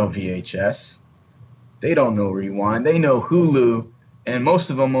 They don't know VHS. They don't know Rewind. They know Hulu, and most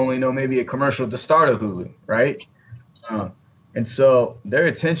of them only know maybe a commercial at the start of Hulu, right? And so their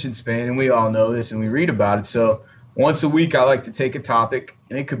attention span, and we all know this and we read about it. So once a week, I like to take a topic,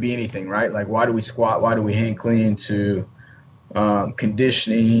 and it could be anything, right? Like, why do we squat? Why do we hang clean? To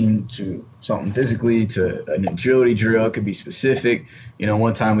conditioning, to something physically, to an agility drill. It could be specific.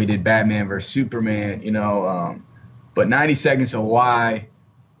 One time we did Batman versus Superman, but 90 Seconds of Why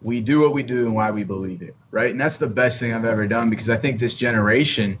we do what we do and why we believe it, right? And that's the best thing I've ever done, because I think this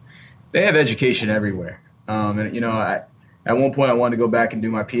generation, they have education everywhere. At one point I wanted to go back and do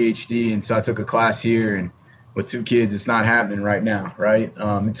my PhD, and so I took a class here, and with 2 kids, it's not happening right now, right?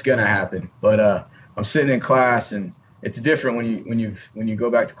 It's gonna happen, but I'm sitting in class, and it's different when you go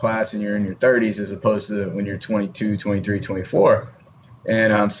back to class and you're in your 30s as opposed to when you're 22, 23, 24.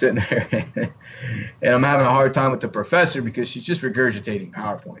 And I'm sitting there and I'm having a hard time with the professor because she's just regurgitating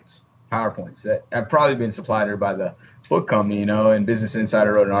PowerPoints that have probably been supplied to her by the book company, and Business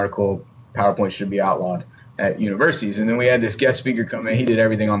Insider wrote an article, PowerPoint should be outlawed at universities. And then we had this guest speaker come in, he did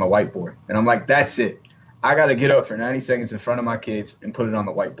everything on the whiteboard. And I'm like, that's it. I got to get up for 90 seconds in front of my kids and put it on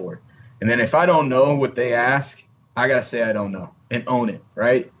the whiteboard. And then if I don't know what they ask, I got to say I don't know and own it,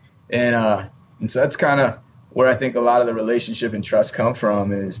 right? And so that's kind of where I think a lot of the relationship and trust come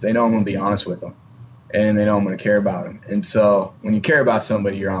from, is they know I'm going to be honest with them, and they know I'm going to care about them. And so when you care about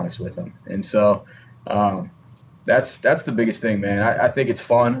somebody, you're honest with them. And so that's the biggest thing, man. I think it's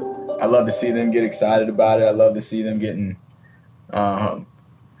fun. I love to see them get excited about it. I love to see them getting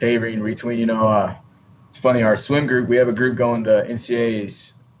favoring, retweeting. It's funny, our swim group, we have a group going to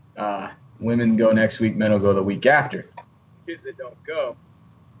NCAAs. Women go next week, men will go the week after. Kids that don't go,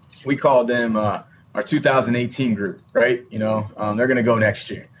 we call them our 2018 group, right? They're going to go next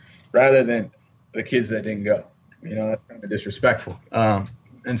year rather than the kids that didn't go. That's kind of disrespectful.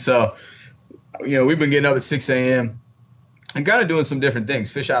 And so, we've been getting up at 6 a.m. and kind of doing some different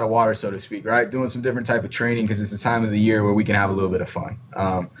things, fish out of water, so to speak, right? Doing some different type of training because it's the time of the year where we can have a little bit of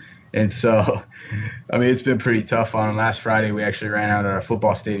fun. And so, it's been pretty tough on them. Last Friday, we actually ran out at our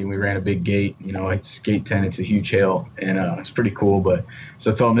football stadium. We ran a big gate. It's gate 10. It's a huge hill, and it's pretty cool. But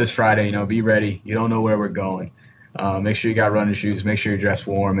so I told them this Friday, be ready. You don't know where we're going. Make sure you got running shoes. Make sure you're dressed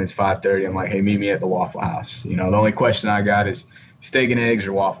warm. It's 5:30. I'm like, hey, meet me at the Waffle House. The only question I got is steak and eggs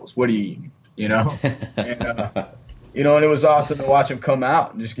or waffles. What are you eating? And it was awesome to watch them come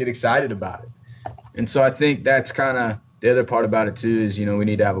out and just get excited about it. And so I think that's kind of the other part about it too, is, we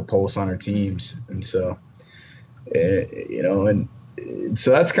need to have a pulse on our teams. And so, and so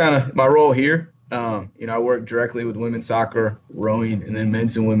that's kind of my role here. I work directly with women's soccer, rowing, and then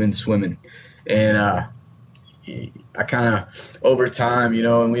men's and women's swimming. And I kind of, over time,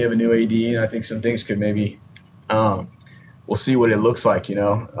 and we have a new AD, and I think some things could maybe, we'll see what it looks like,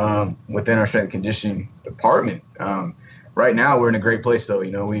 within our strength and conditioning department. Right now we're in a great place though.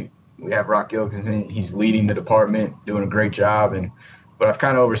 We have Rock Gilkison. He's leading the department, doing a great job. But I've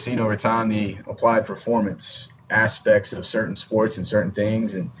kind of overseen over time the applied performance aspects of certain sports and certain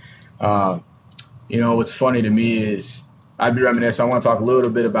things. And, what's funny to me is I'd be reminiscent. I want to talk a little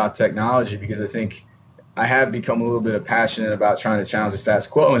bit about technology because I think I have become a little bit passionate about trying to challenge the status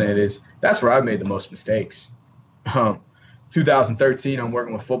quo, and that's where I've made the most mistakes. 2013, I'm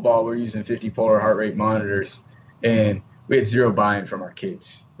working with football. We're using 50 polar heart rate monitors, and we had zero buy-in from our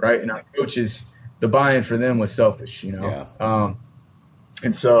kids, right? And our coaches, the buy-in for them was selfish, Yeah.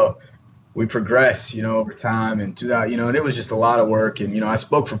 And so we progressed, over time, and and it was just a lot of work. And I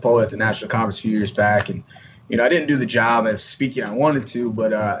spoke for Polo at the national conference a few years back, and I didn't do the job of speaking I wanted to,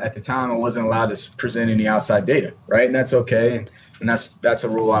 but at the time I wasn't allowed to present any outside data, right? And that's okay, and that's a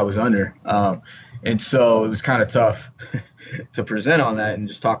rule I was under, and so it was kind of tough to present on that and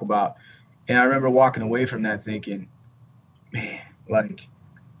just talk about. And I remember walking away from that thinking, man, like,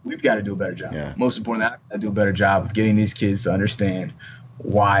 we've got to do a better job. Yeah. Most importantly, I've got to do a better job of getting these kids to understand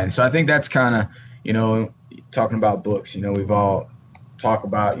why. And so I think that's kind of, talking about books, we've all talk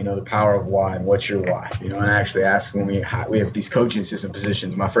about, the power of why and what's your why, and I actually ask when we have these coaching assistant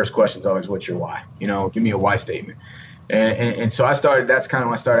positions, my first question is always, what's your why? Give me a why statement. And so that's kind of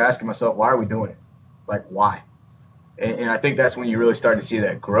when I started asking myself, why are we doing it? Like, why? And I think that's when you really start to see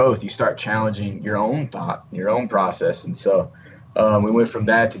that growth. You start challenging your own thought, your own process. And so we went from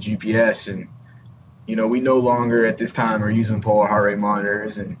that to GPS, and, we no longer at this time are using polar heart rate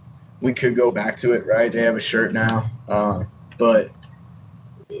monitors, and we could go back to it, right? They have a shirt now. But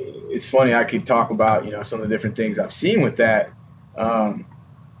it's funny, I could talk about, some of the different things I've seen with that.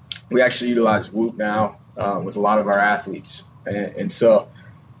 We actually utilize Whoop now with a lot of our athletes. And so,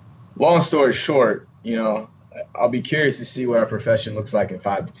 long story short, I'll be curious to see what our profession looks like in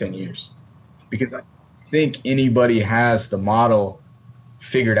 5 to 10 years, because I think anybody has the model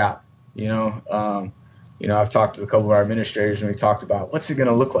figured out. I've talked to a couple of our administrators, and we talked about what's it going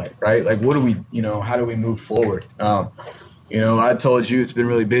to look like, right? Like, what do we, how do we move forward? I told you it's been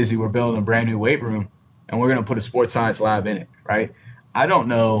really busy. We're building a brand new weight room, and we're going to put a sports science lab in it, right? I don't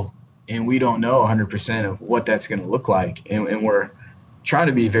know, and we don't know 100% of what that's going to look like, and we're trying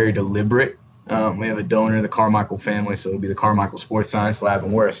to be very deliberate. We have a donor, the Carmichael family, so it'll be the Carmichael Sports Science Lab,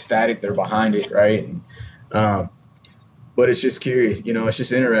 and we're ecstatic they're behind it, right? And, but it's just curious, it's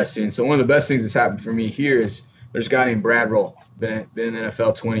just interesting. So one of the best things that's happened for me here is there's a guy named Brad Roll, been in the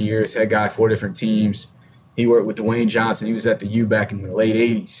NFL 20 years, head guy, 4 different teams. He worked with Dwayne Johnson. He was at the U back in the late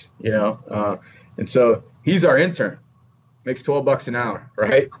 80s, and so he's our intern, makes $12 an hour,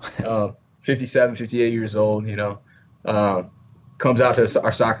 right? 57, 58 years old, comes out to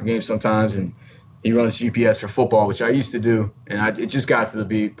our soccer games sometimes, and he runs GPS for football, which I used to do, and it just got to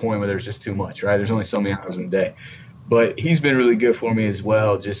the point where there's just too much, right? There's only so many hours in a day. But he's been really good for me as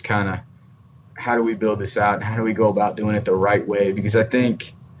well, just kind of how do we build this out and how do we go about doing it the right way? Because I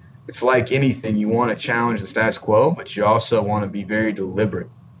think it's like anything. You want to challenge the status quo, but you also want to be very deliberate.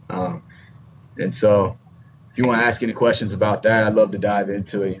 And so if you want to ask any questions about that, I'd love to dive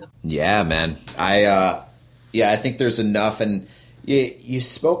into it. Yeah, man. I think there's enough. And you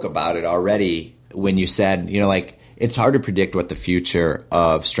spoke about it already when you said, it's hard to predict what the future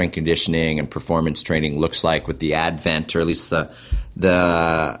of strength conditioning and performance training looks like with the advent, or at least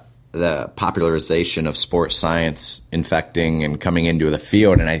the popularization of sports science infecting and coming into the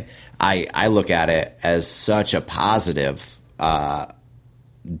field. And I look at it as such a positive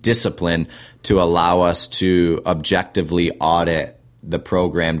discipline to allow us to objectively audit the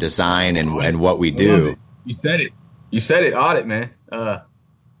program design and what we do. You said it, audit, man.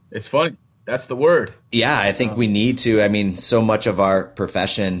 It's funny. That's the word. Yeah, I think we need to. I mean, so much of our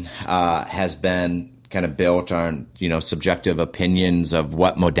profession has been kind of built on, subjective opinions of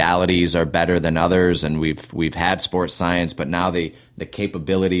what modalities are better than others. And we've had sports science, but now the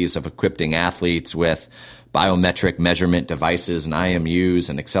capabilities of equipping athletes with biometric measurement devices and IMUs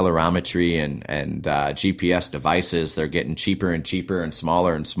and accelerometry and GPS devices, they're getting cheaper and cheaper and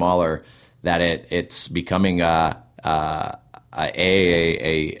smaller, that it's becoming a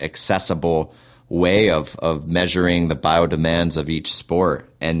accessible way of measuring the biodemands of each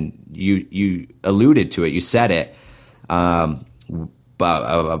sport. And you alluded to it, you said it,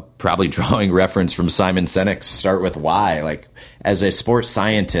 probably drawing reference from Simon Sinek's Start With Why. Like, as a sports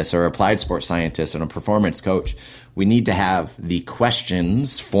scientist or applied sports scientist and a performance coach, we need to have the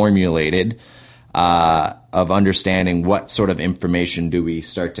questions formulated of understanding what sort of information do we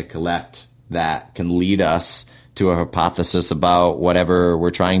start to collect that can lead us to a hypothesis about whatever we're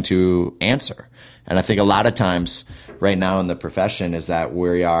trying to answer. And I think a lot of times right now in the profession is that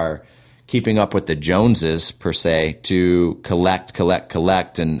we are keeping up with the Joneses, per se, to collect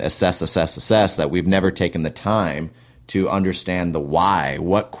and assess, that we've never taken the time to understand the why.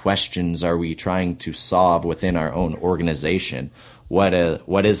 What questions are we trying to solve within our own organization?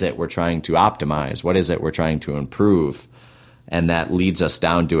 what is it we're trying to optimize? What is it we're trying to improve? And that leads us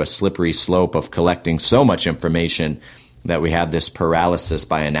down to a slippery slope of collecting so much information that we have this paralysis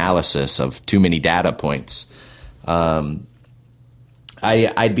by analysis of too many data points. I'd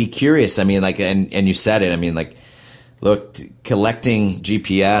be curious. I mean, like, and you said it. I mean, like, look, collecting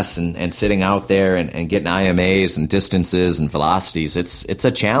GPS and sitting out there and getting IMAs and distances and velocities, it's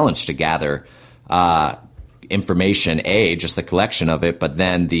a challenge to gather information, just the collection of it, but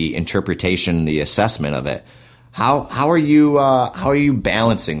then the interpretation, the assessment of it. How are you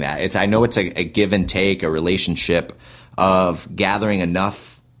balancing that? I know it's a give and take, a relationship of gathering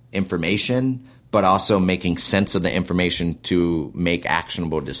enough information, but also making sense of the information to make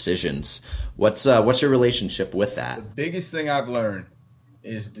actionable decisions. What's your relationship with that? The biggest thing I've learned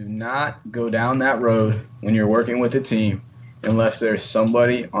is do not go down that road when you're working with a team unless there's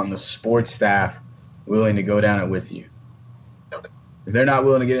somebody on the sports staff willing to go down it with you. If they're not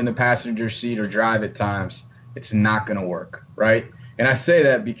willing to get in the passenger seat or drive at times, it's not going to work, right? And I say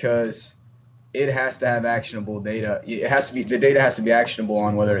that because it has to have actionable data. The data has to be actionable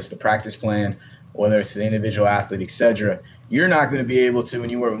on whether it's the practice plan, whether it's the individual athlete, etc. You're not going to be able to, when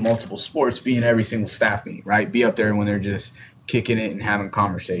you work with multiple sports, be in every single staff meeting, right? Be up there when they're just kicking it and having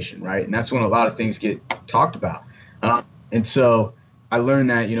conversation, right? And that's when a lot of things get talked about. And so I learned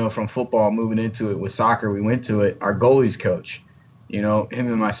that, from football, moving into it. With soccer, we went to it. Our goalies coach, him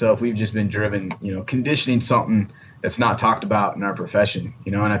and myself, we've just been driven, conditioning something that's not talked about in our profession,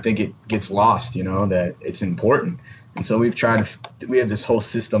 and I think it gets lost, that it's important. And so we have this whole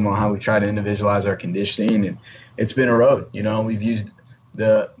system on how we try to individualize our conditioning, and it's been a road. We've used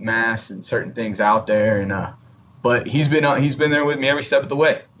the mass and certain things out there, and but he's been there with me every step of the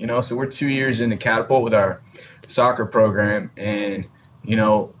way. So we're 2 years into Catapult with our soccer program, and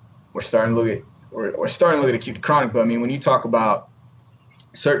we're starting to look at acute to chronic. But I mean, when you talk about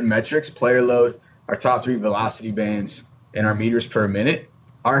certain metrics, player load, our top 3 velocity bands, and our meters per minute,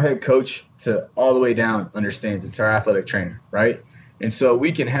 our head coach to all the way down understands. It's our athletic trainer, right? And so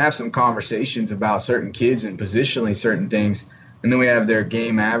we can have some conversations about certain kids and positionally certain things, and then we have their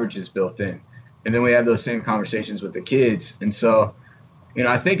game averages built in. And then we have those same conversations with the kids. And so,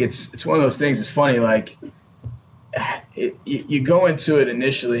 I think it's one of those things. It's funny, like you go into it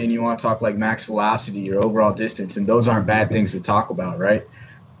initially and you want to talk like max velocity or overall distance, and those aren't bad things to talk about, right?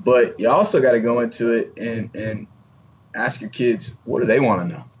 But you also got to go into it and ask your kids, what do they want to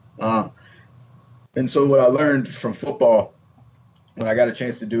know? And so what I learned from football, when I got a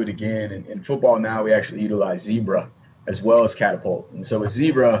chance to do it again, and in football now we actually utilize Zebra as well as Catapult. And so with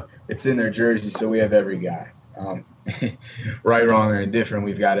Zebra, it's in their jersey, so we have every guy. Right, wrong, or indifferent,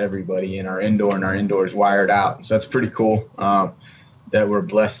 we've got everybody in our indoor, and our indoor is wired out. So that's pretty cool that we're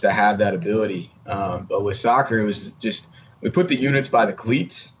blessed to have that ability. But with soccer, it was just we put the units by the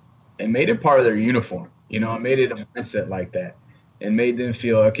cleats and made it part of their uniform. And made it a mindset like that and made them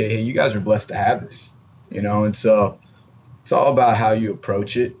feel, okay, hey, you guys are blessed to have this, and so it's all about how you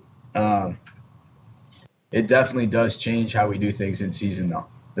approach it. It definitely does change how we do things in season, though.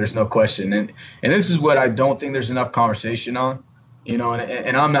 There's no question. And this is what I don't think there's enough conversation on, and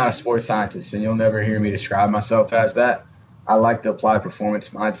I'm not a sports scientist, and you'll never hear me describe myself as that. I like to apply performance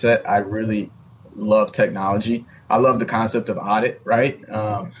mindset. I really love technology. I love the concept of audit, right?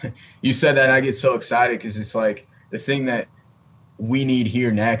 You said that, and I get so excited because it's like the thing that we need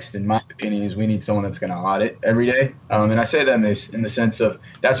here next, in my opinion, is we need someone that's going to audit every day. And I say that in the sense of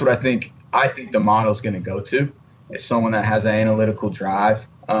that's what I think the model is going to go to, is someone that has an analytical drive.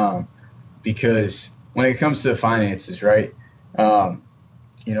 Because when it comes to finances, right,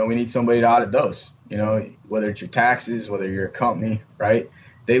 we need somebody to audit those, whether it's your taxes, whether you're a company, right?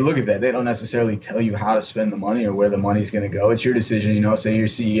 They look at that. They don't necessarily tell you how to spend the money or where the money's going to go. It's your decision, say you're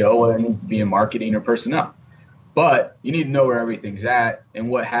CEO, whether it needs to be in marketing or personnel. But you need to know where everything's at and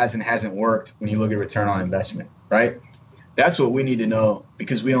what has and hasn't worked when you look at return on investment, right? That's what we need to know,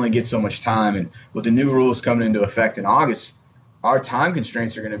 because we only get so much time. And with the new rules coming into effect in August, our time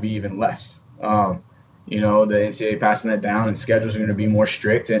constraints are going to be even less. The NCAA passing that down, and schedules are going to be more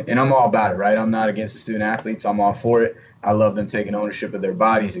strict. And I'm all about it, right? I'm not against the student athletes. I'm all for it. I love them taking ownership of their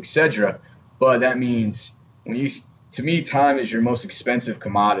bodies, etc. But that means to me, time is your most expensive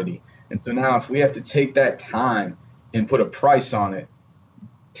commodity. And so now if we have to take that time and put a price on it,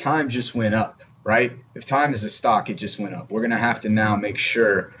 time just went up, right? If time is a stock, it just went up. We're going to have to now make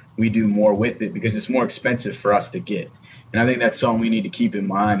sure we do more with it because it's more expensive for us to get. And I think that's something we need to keep in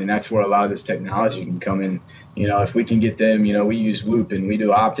mind, and that's where a lot of this technology can come in. If we can get them, we use Whoop and we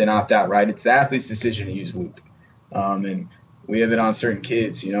do opt-in, opt-out, right? It's the athlete's decision to use Whoop. And we have it on certain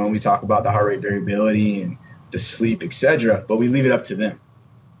kids, we talk about the heart rate variability and the sleep, etc. But we leave it up to them.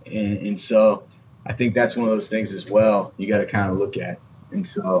 And so I think that's one of those things as well you got to kind of look at. And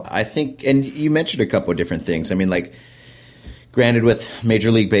so I think, and you mentioned a couple of different things. I mean, like, granted, with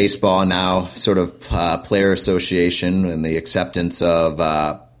Major League Baseball now sort of player association and the acceptance of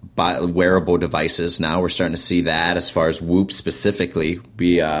wearable devices, now we're starting to see that as far as Whoop specifically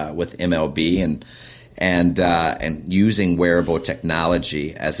be with MLB and using wearable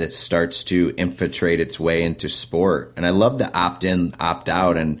technology as it starts to infiltrate its way into sport. And I love the opt-in,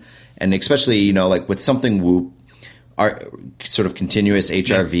 opt-out, and especially, you know, like with something Whoop, our sort of continuous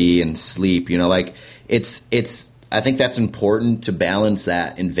HRV and sleep, you know, like it's I think that's important to balance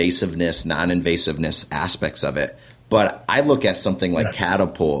that invasiveness, non-invasiveness aspects of it. But I look at something like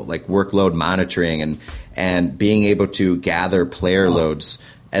Catapult, like workload monitoring and being able to gather player loads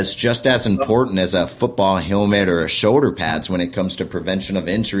as just as important as a football helmet or a shoulder pads when it comes to prevention of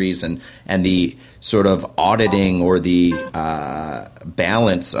injuries and the sort of auditing or the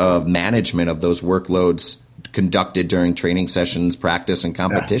balance of management of those workloads conducted during training sessions, practice, and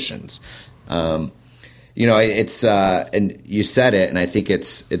competitions. You know, it's and you said it, and I think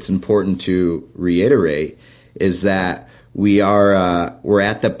it's important to reiterate is that we're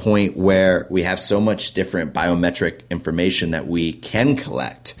at the point where we have so much different biometric information that we can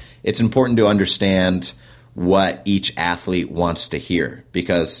collect. It's important to understand what each athlete wants to hear,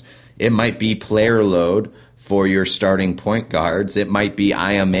 because it might be player load for your starting point guards. It might be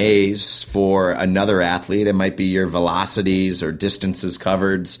IMAs for another athlete. It might be your velocities or distances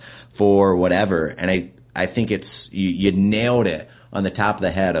covered for whatever. And I think you nailed it on the top of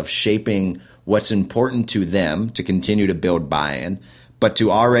the head of shaping what's important to them to continue to build buy-in, but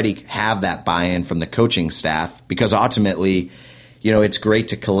to already have that buy-in from the coaching staff, because ultimately, you know, it's great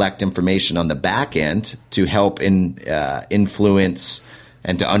to collect information on the back end to help influence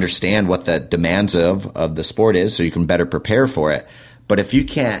and to understand what the demands of the sport is so you can better prepare for it. But if you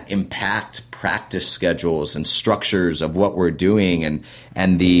can't impact practice schedules and structures of what we're doing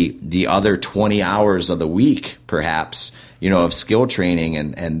and the other 20 hours of the week, perhaps, you know, of skill training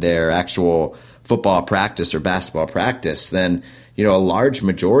and their actual football practice or basketball practice, then, you know, a large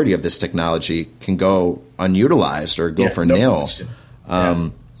majority of this technology can go unutilized or go for nil.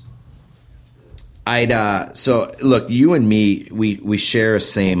 So look, you and me, we share a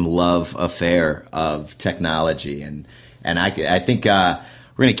same love affair of technology, and I think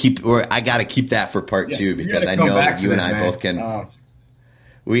we're gonna I got to keep that for part two, because I know you and I both can.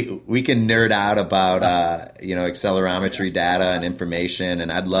 We can nerd out about you know, accelerometry data and information,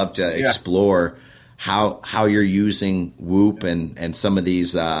 and I'd love to explore how you're using Whoop and some of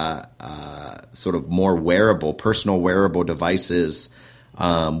these sort of more personal wearable devices.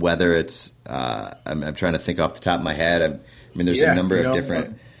 Whether it's I'm trying to think off the top of my head. I mean, there's a number of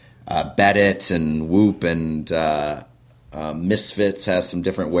different Bedit and Whoop and Misfits has some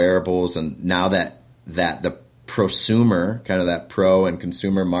different wearables, and now that the prosumer, kind of that pro and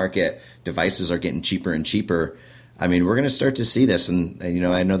consumer market devices are getting cheaper and cheaper, I mean, we're going to start to see this. And you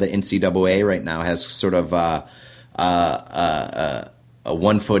know, I know the NCAA right now has sort of a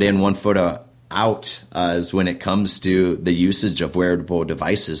 1 foot in, 1 foot out is when it comes to the usage of wearable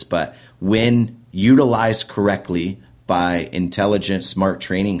devices. But when utilized correctly by intelligent, smart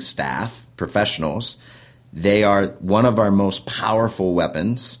training staff, professionals, they are one of our most powerful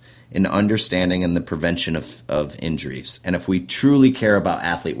weapons in understanding and the prevention of injuries. And if we truly care about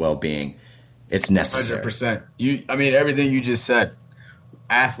athlete well-being, it's necessary. 100%. I mean, everything you just said,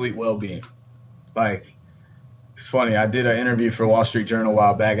 athlete well-being. Like, it's funny, I did an interview for Wall Street Journal a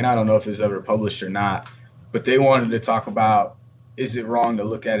while back, and I don't know if it was ever published or not, but they wanted to talk about, is it wrong to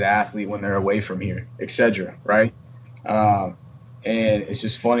look at an athlete when they're away from here, etc., right? And it's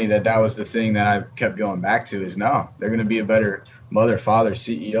just funny that was the thing that I kept going back to is, no, they're going to be a better mother, father,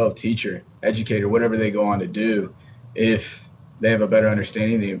 CEO, teacher, educator, whatever they go on to do, if they have a better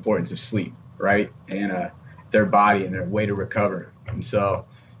understanding of the importance of sleep, right? And their body and their way to recover. And so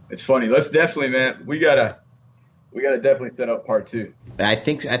it's funny. Let's definitely, man, we gotta definitely set up part two. I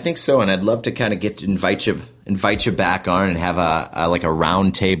think so, and I'd love to kind of invite you back on and have a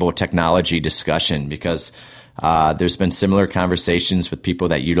round table technology discussion, because there's been similar conversations with people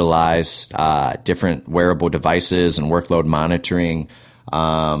that utilize different wearable devices and workload monitoring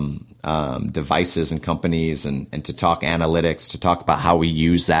devices and companies, and to talk analytics, to talk about how we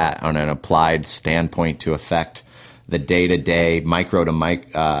use that on an applied standpoint to affect the day-to-day, micro to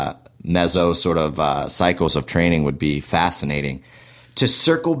meso sort of cycles of training would be fascinating. To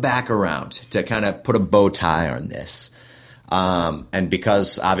circle back around, to kind of put a bow tie on this, and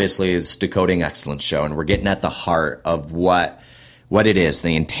because obviously it's Decoding Excellence show, and we're getting at the heart of what what it is,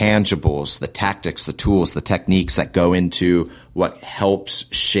 the intangibles, the tactics, the tools, the techniques that go into what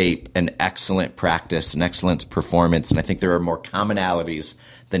helps shape an excellent practice, an excellent performance. And I think there are more commonalities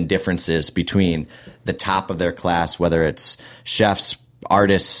than differences between the top of their class, whether it's chefs,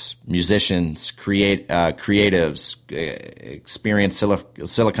 artists, musicians, creatives, experienced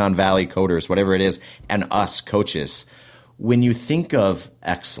Silicon Valley coders, whatever it is, and us coaches. When you think of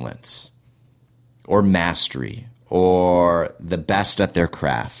excellence or mastery or the best at their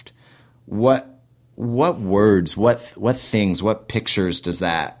craft, what words, what things, what pictures does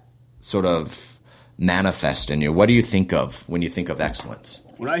that sort of manifest in you? What do you think of when you think of excellence?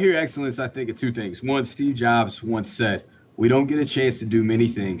 When I hear excellence, I think of two things. One, Steve Jobs once said, we don't get a chance to do many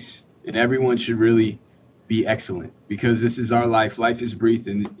things, and everyone should really be excellent because this is our life. Life is brief,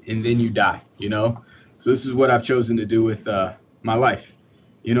 and then you die, So this is what I've chosen to do with my life.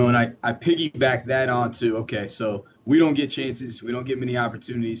 And I piggyback that onto, okay, so we don't get chances, we don't get many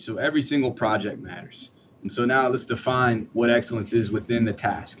opportunities, so every single project matters. And so now let's define what excellence is within the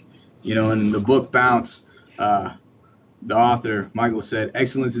task. And in the book Bounce, the author, Michael, said,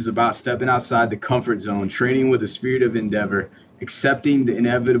 excellence is about stepping outside the comfort zone, training with a spirit of endeavor, accepting the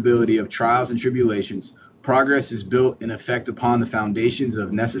inevitability of trials and tribulations. Progress is built in effect upon the foundations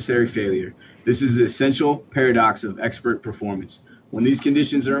of necessary failure. This is the essential paradox of expert performance. When these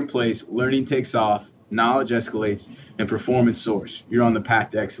conditions are in place, learning takes off, knowledge escalates, and performance soars. You're on the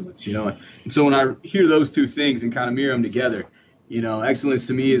path to excellence, And so when I hear those two things and kind of mirror them together, excellence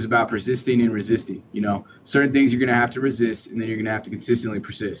to me is about persisting and resisting. Certain things you're going to have to resist, and then you're going to have to consistently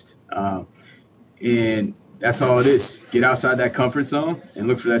persist. And that's all it is. Get outside that comfort zone and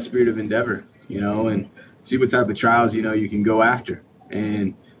look for that spirit of endeavor, and see what type of trials, you can go after.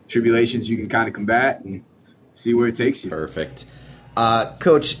 And tribulations you can kind of combat and see where it takes you. Perfect.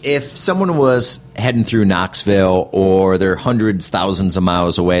 Coach, if someone was heading through Knoxville or they're hundreds, thousands of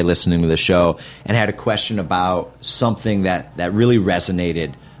miles away listening to the show and had a question about something that really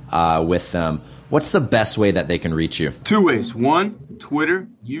resonated with them, what's the best way that they can reach you? Two ways. One, Twitter,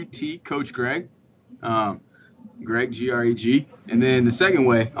 UT Coach Greg, Greg, Greg. And then the second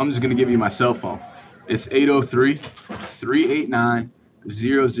way, I'm just going to give you my cell phone. It's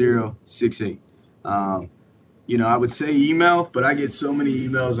 803-389-0068. I would say email, but I get so many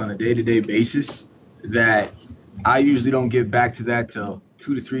emails on a day-to-day basis that I usually don't get back to that till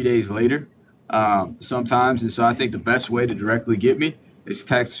 2 to 3 days later sometimes. And so I think the best way to directly get me is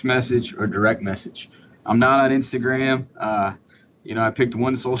text message or direct message. I'm not on Instagram. I picked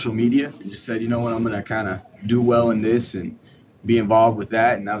one social media and just said, I'm going to kind of do well in this and be involved with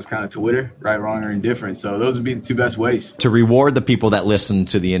that, and that was kind of Twitter, right, wrong, or indifferent. So those would be the two best ways. To reward the people that listen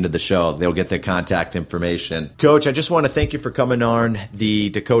to the end of the show, they'll get the contact information. Coach, I just want to thank you for coming on the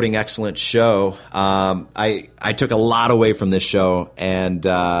Decoding Excellence show. I took a lot away from this show, and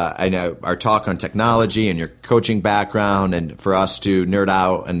I know our talk on technology and your coaching background, and for us to nerd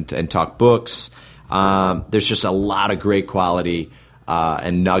out and talk books. There's just a lot of great quality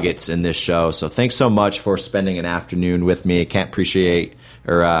and nuggets in this show. So thanks so much for spending an afternoon with me. Can't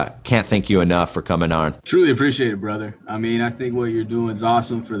thank you enough for coming on. Truly appreciate it, brother. I think what you're doing is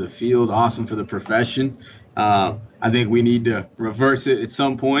awesome for the field, awesome for the profession. I think we need to reverse it at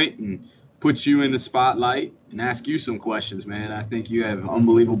some point and put you in the spotlight and ask you some questions, man. I think you have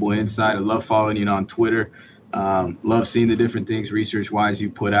unbelievable insight. I love following you on Twitter. Love seeing the different things research-wise you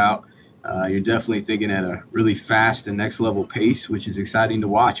put out. You're definitely thinking at a really fast and next level pace, which is exciting to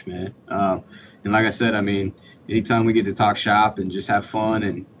watch, man. And like I said, anytime we get to talk shop and just have fun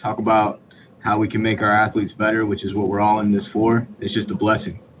and talk about how we can make our athletes better, which is what we're all in this for, it's just a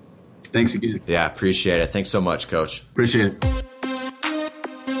blessing. Thanks again. Yeah, appreciate it. Thanks so much, Coach. Appreciate it.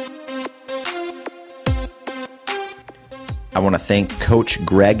 I want to thank Coach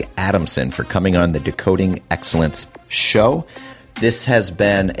Greg Adamson for coming on the Decoding Excellence show. This has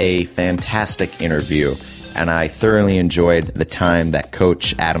been a fantastic interview, and I thoroughly enjoyed the time that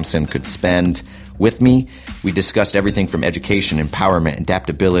Coach Adamson could spend with me. We discussed everything from education, empowerment,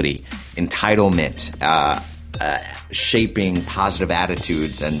 adaptability, entitlement, shaping positive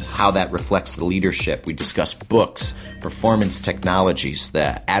attitudes and how that reflects the leadership. We discussed books, performance technologies,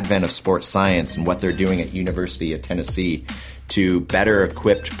 the advent of sports science, and what they're doing at University of Tennessee to better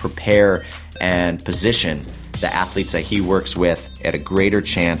equip, prepare, and position the athletes that he works with at a greater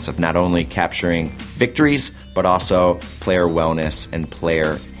chance of not only capturing victories, but also player wellness and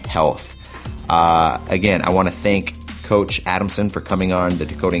player health. Again, I want to thank Coach Adamson for coming on the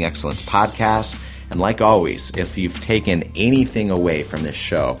Decoding Excellence podcast. And like always, if you've taken anything away from this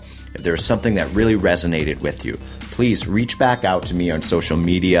show, if there's something that really resonated with you, please reach back out to me on social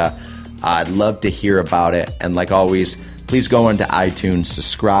media. I'd love to hear about it. And like always, please go into iTunes,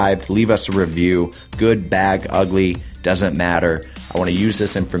 subscribe, leave us a review. Good, bad, ugly, doesn't matter. I want to use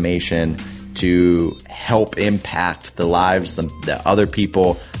this information to help impact the lives, the other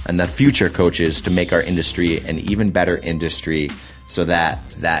people, and the future coaches to make our industry an even better industry, so that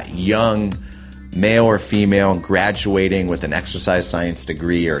that young male or female graduating with an exercise science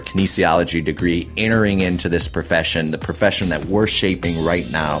degree or a kinesiology degree, entering into this profession, the profession that we're shaping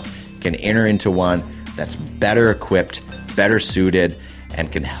right now, can enter into one that's better equipped, better suited, and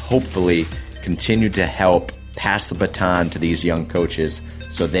can hopefully continue to help pass the baton to these young coaches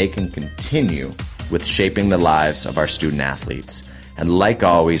so they can continue with shaping the lives of our student athletes. And like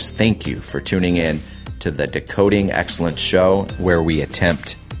always, thank you for tuning in to the Decoding Excellence Show, where we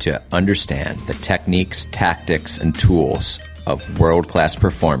attempt to understand the techniques, tactics, and tools of world-class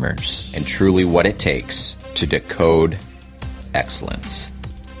performers and truly what it takes to decode excellence.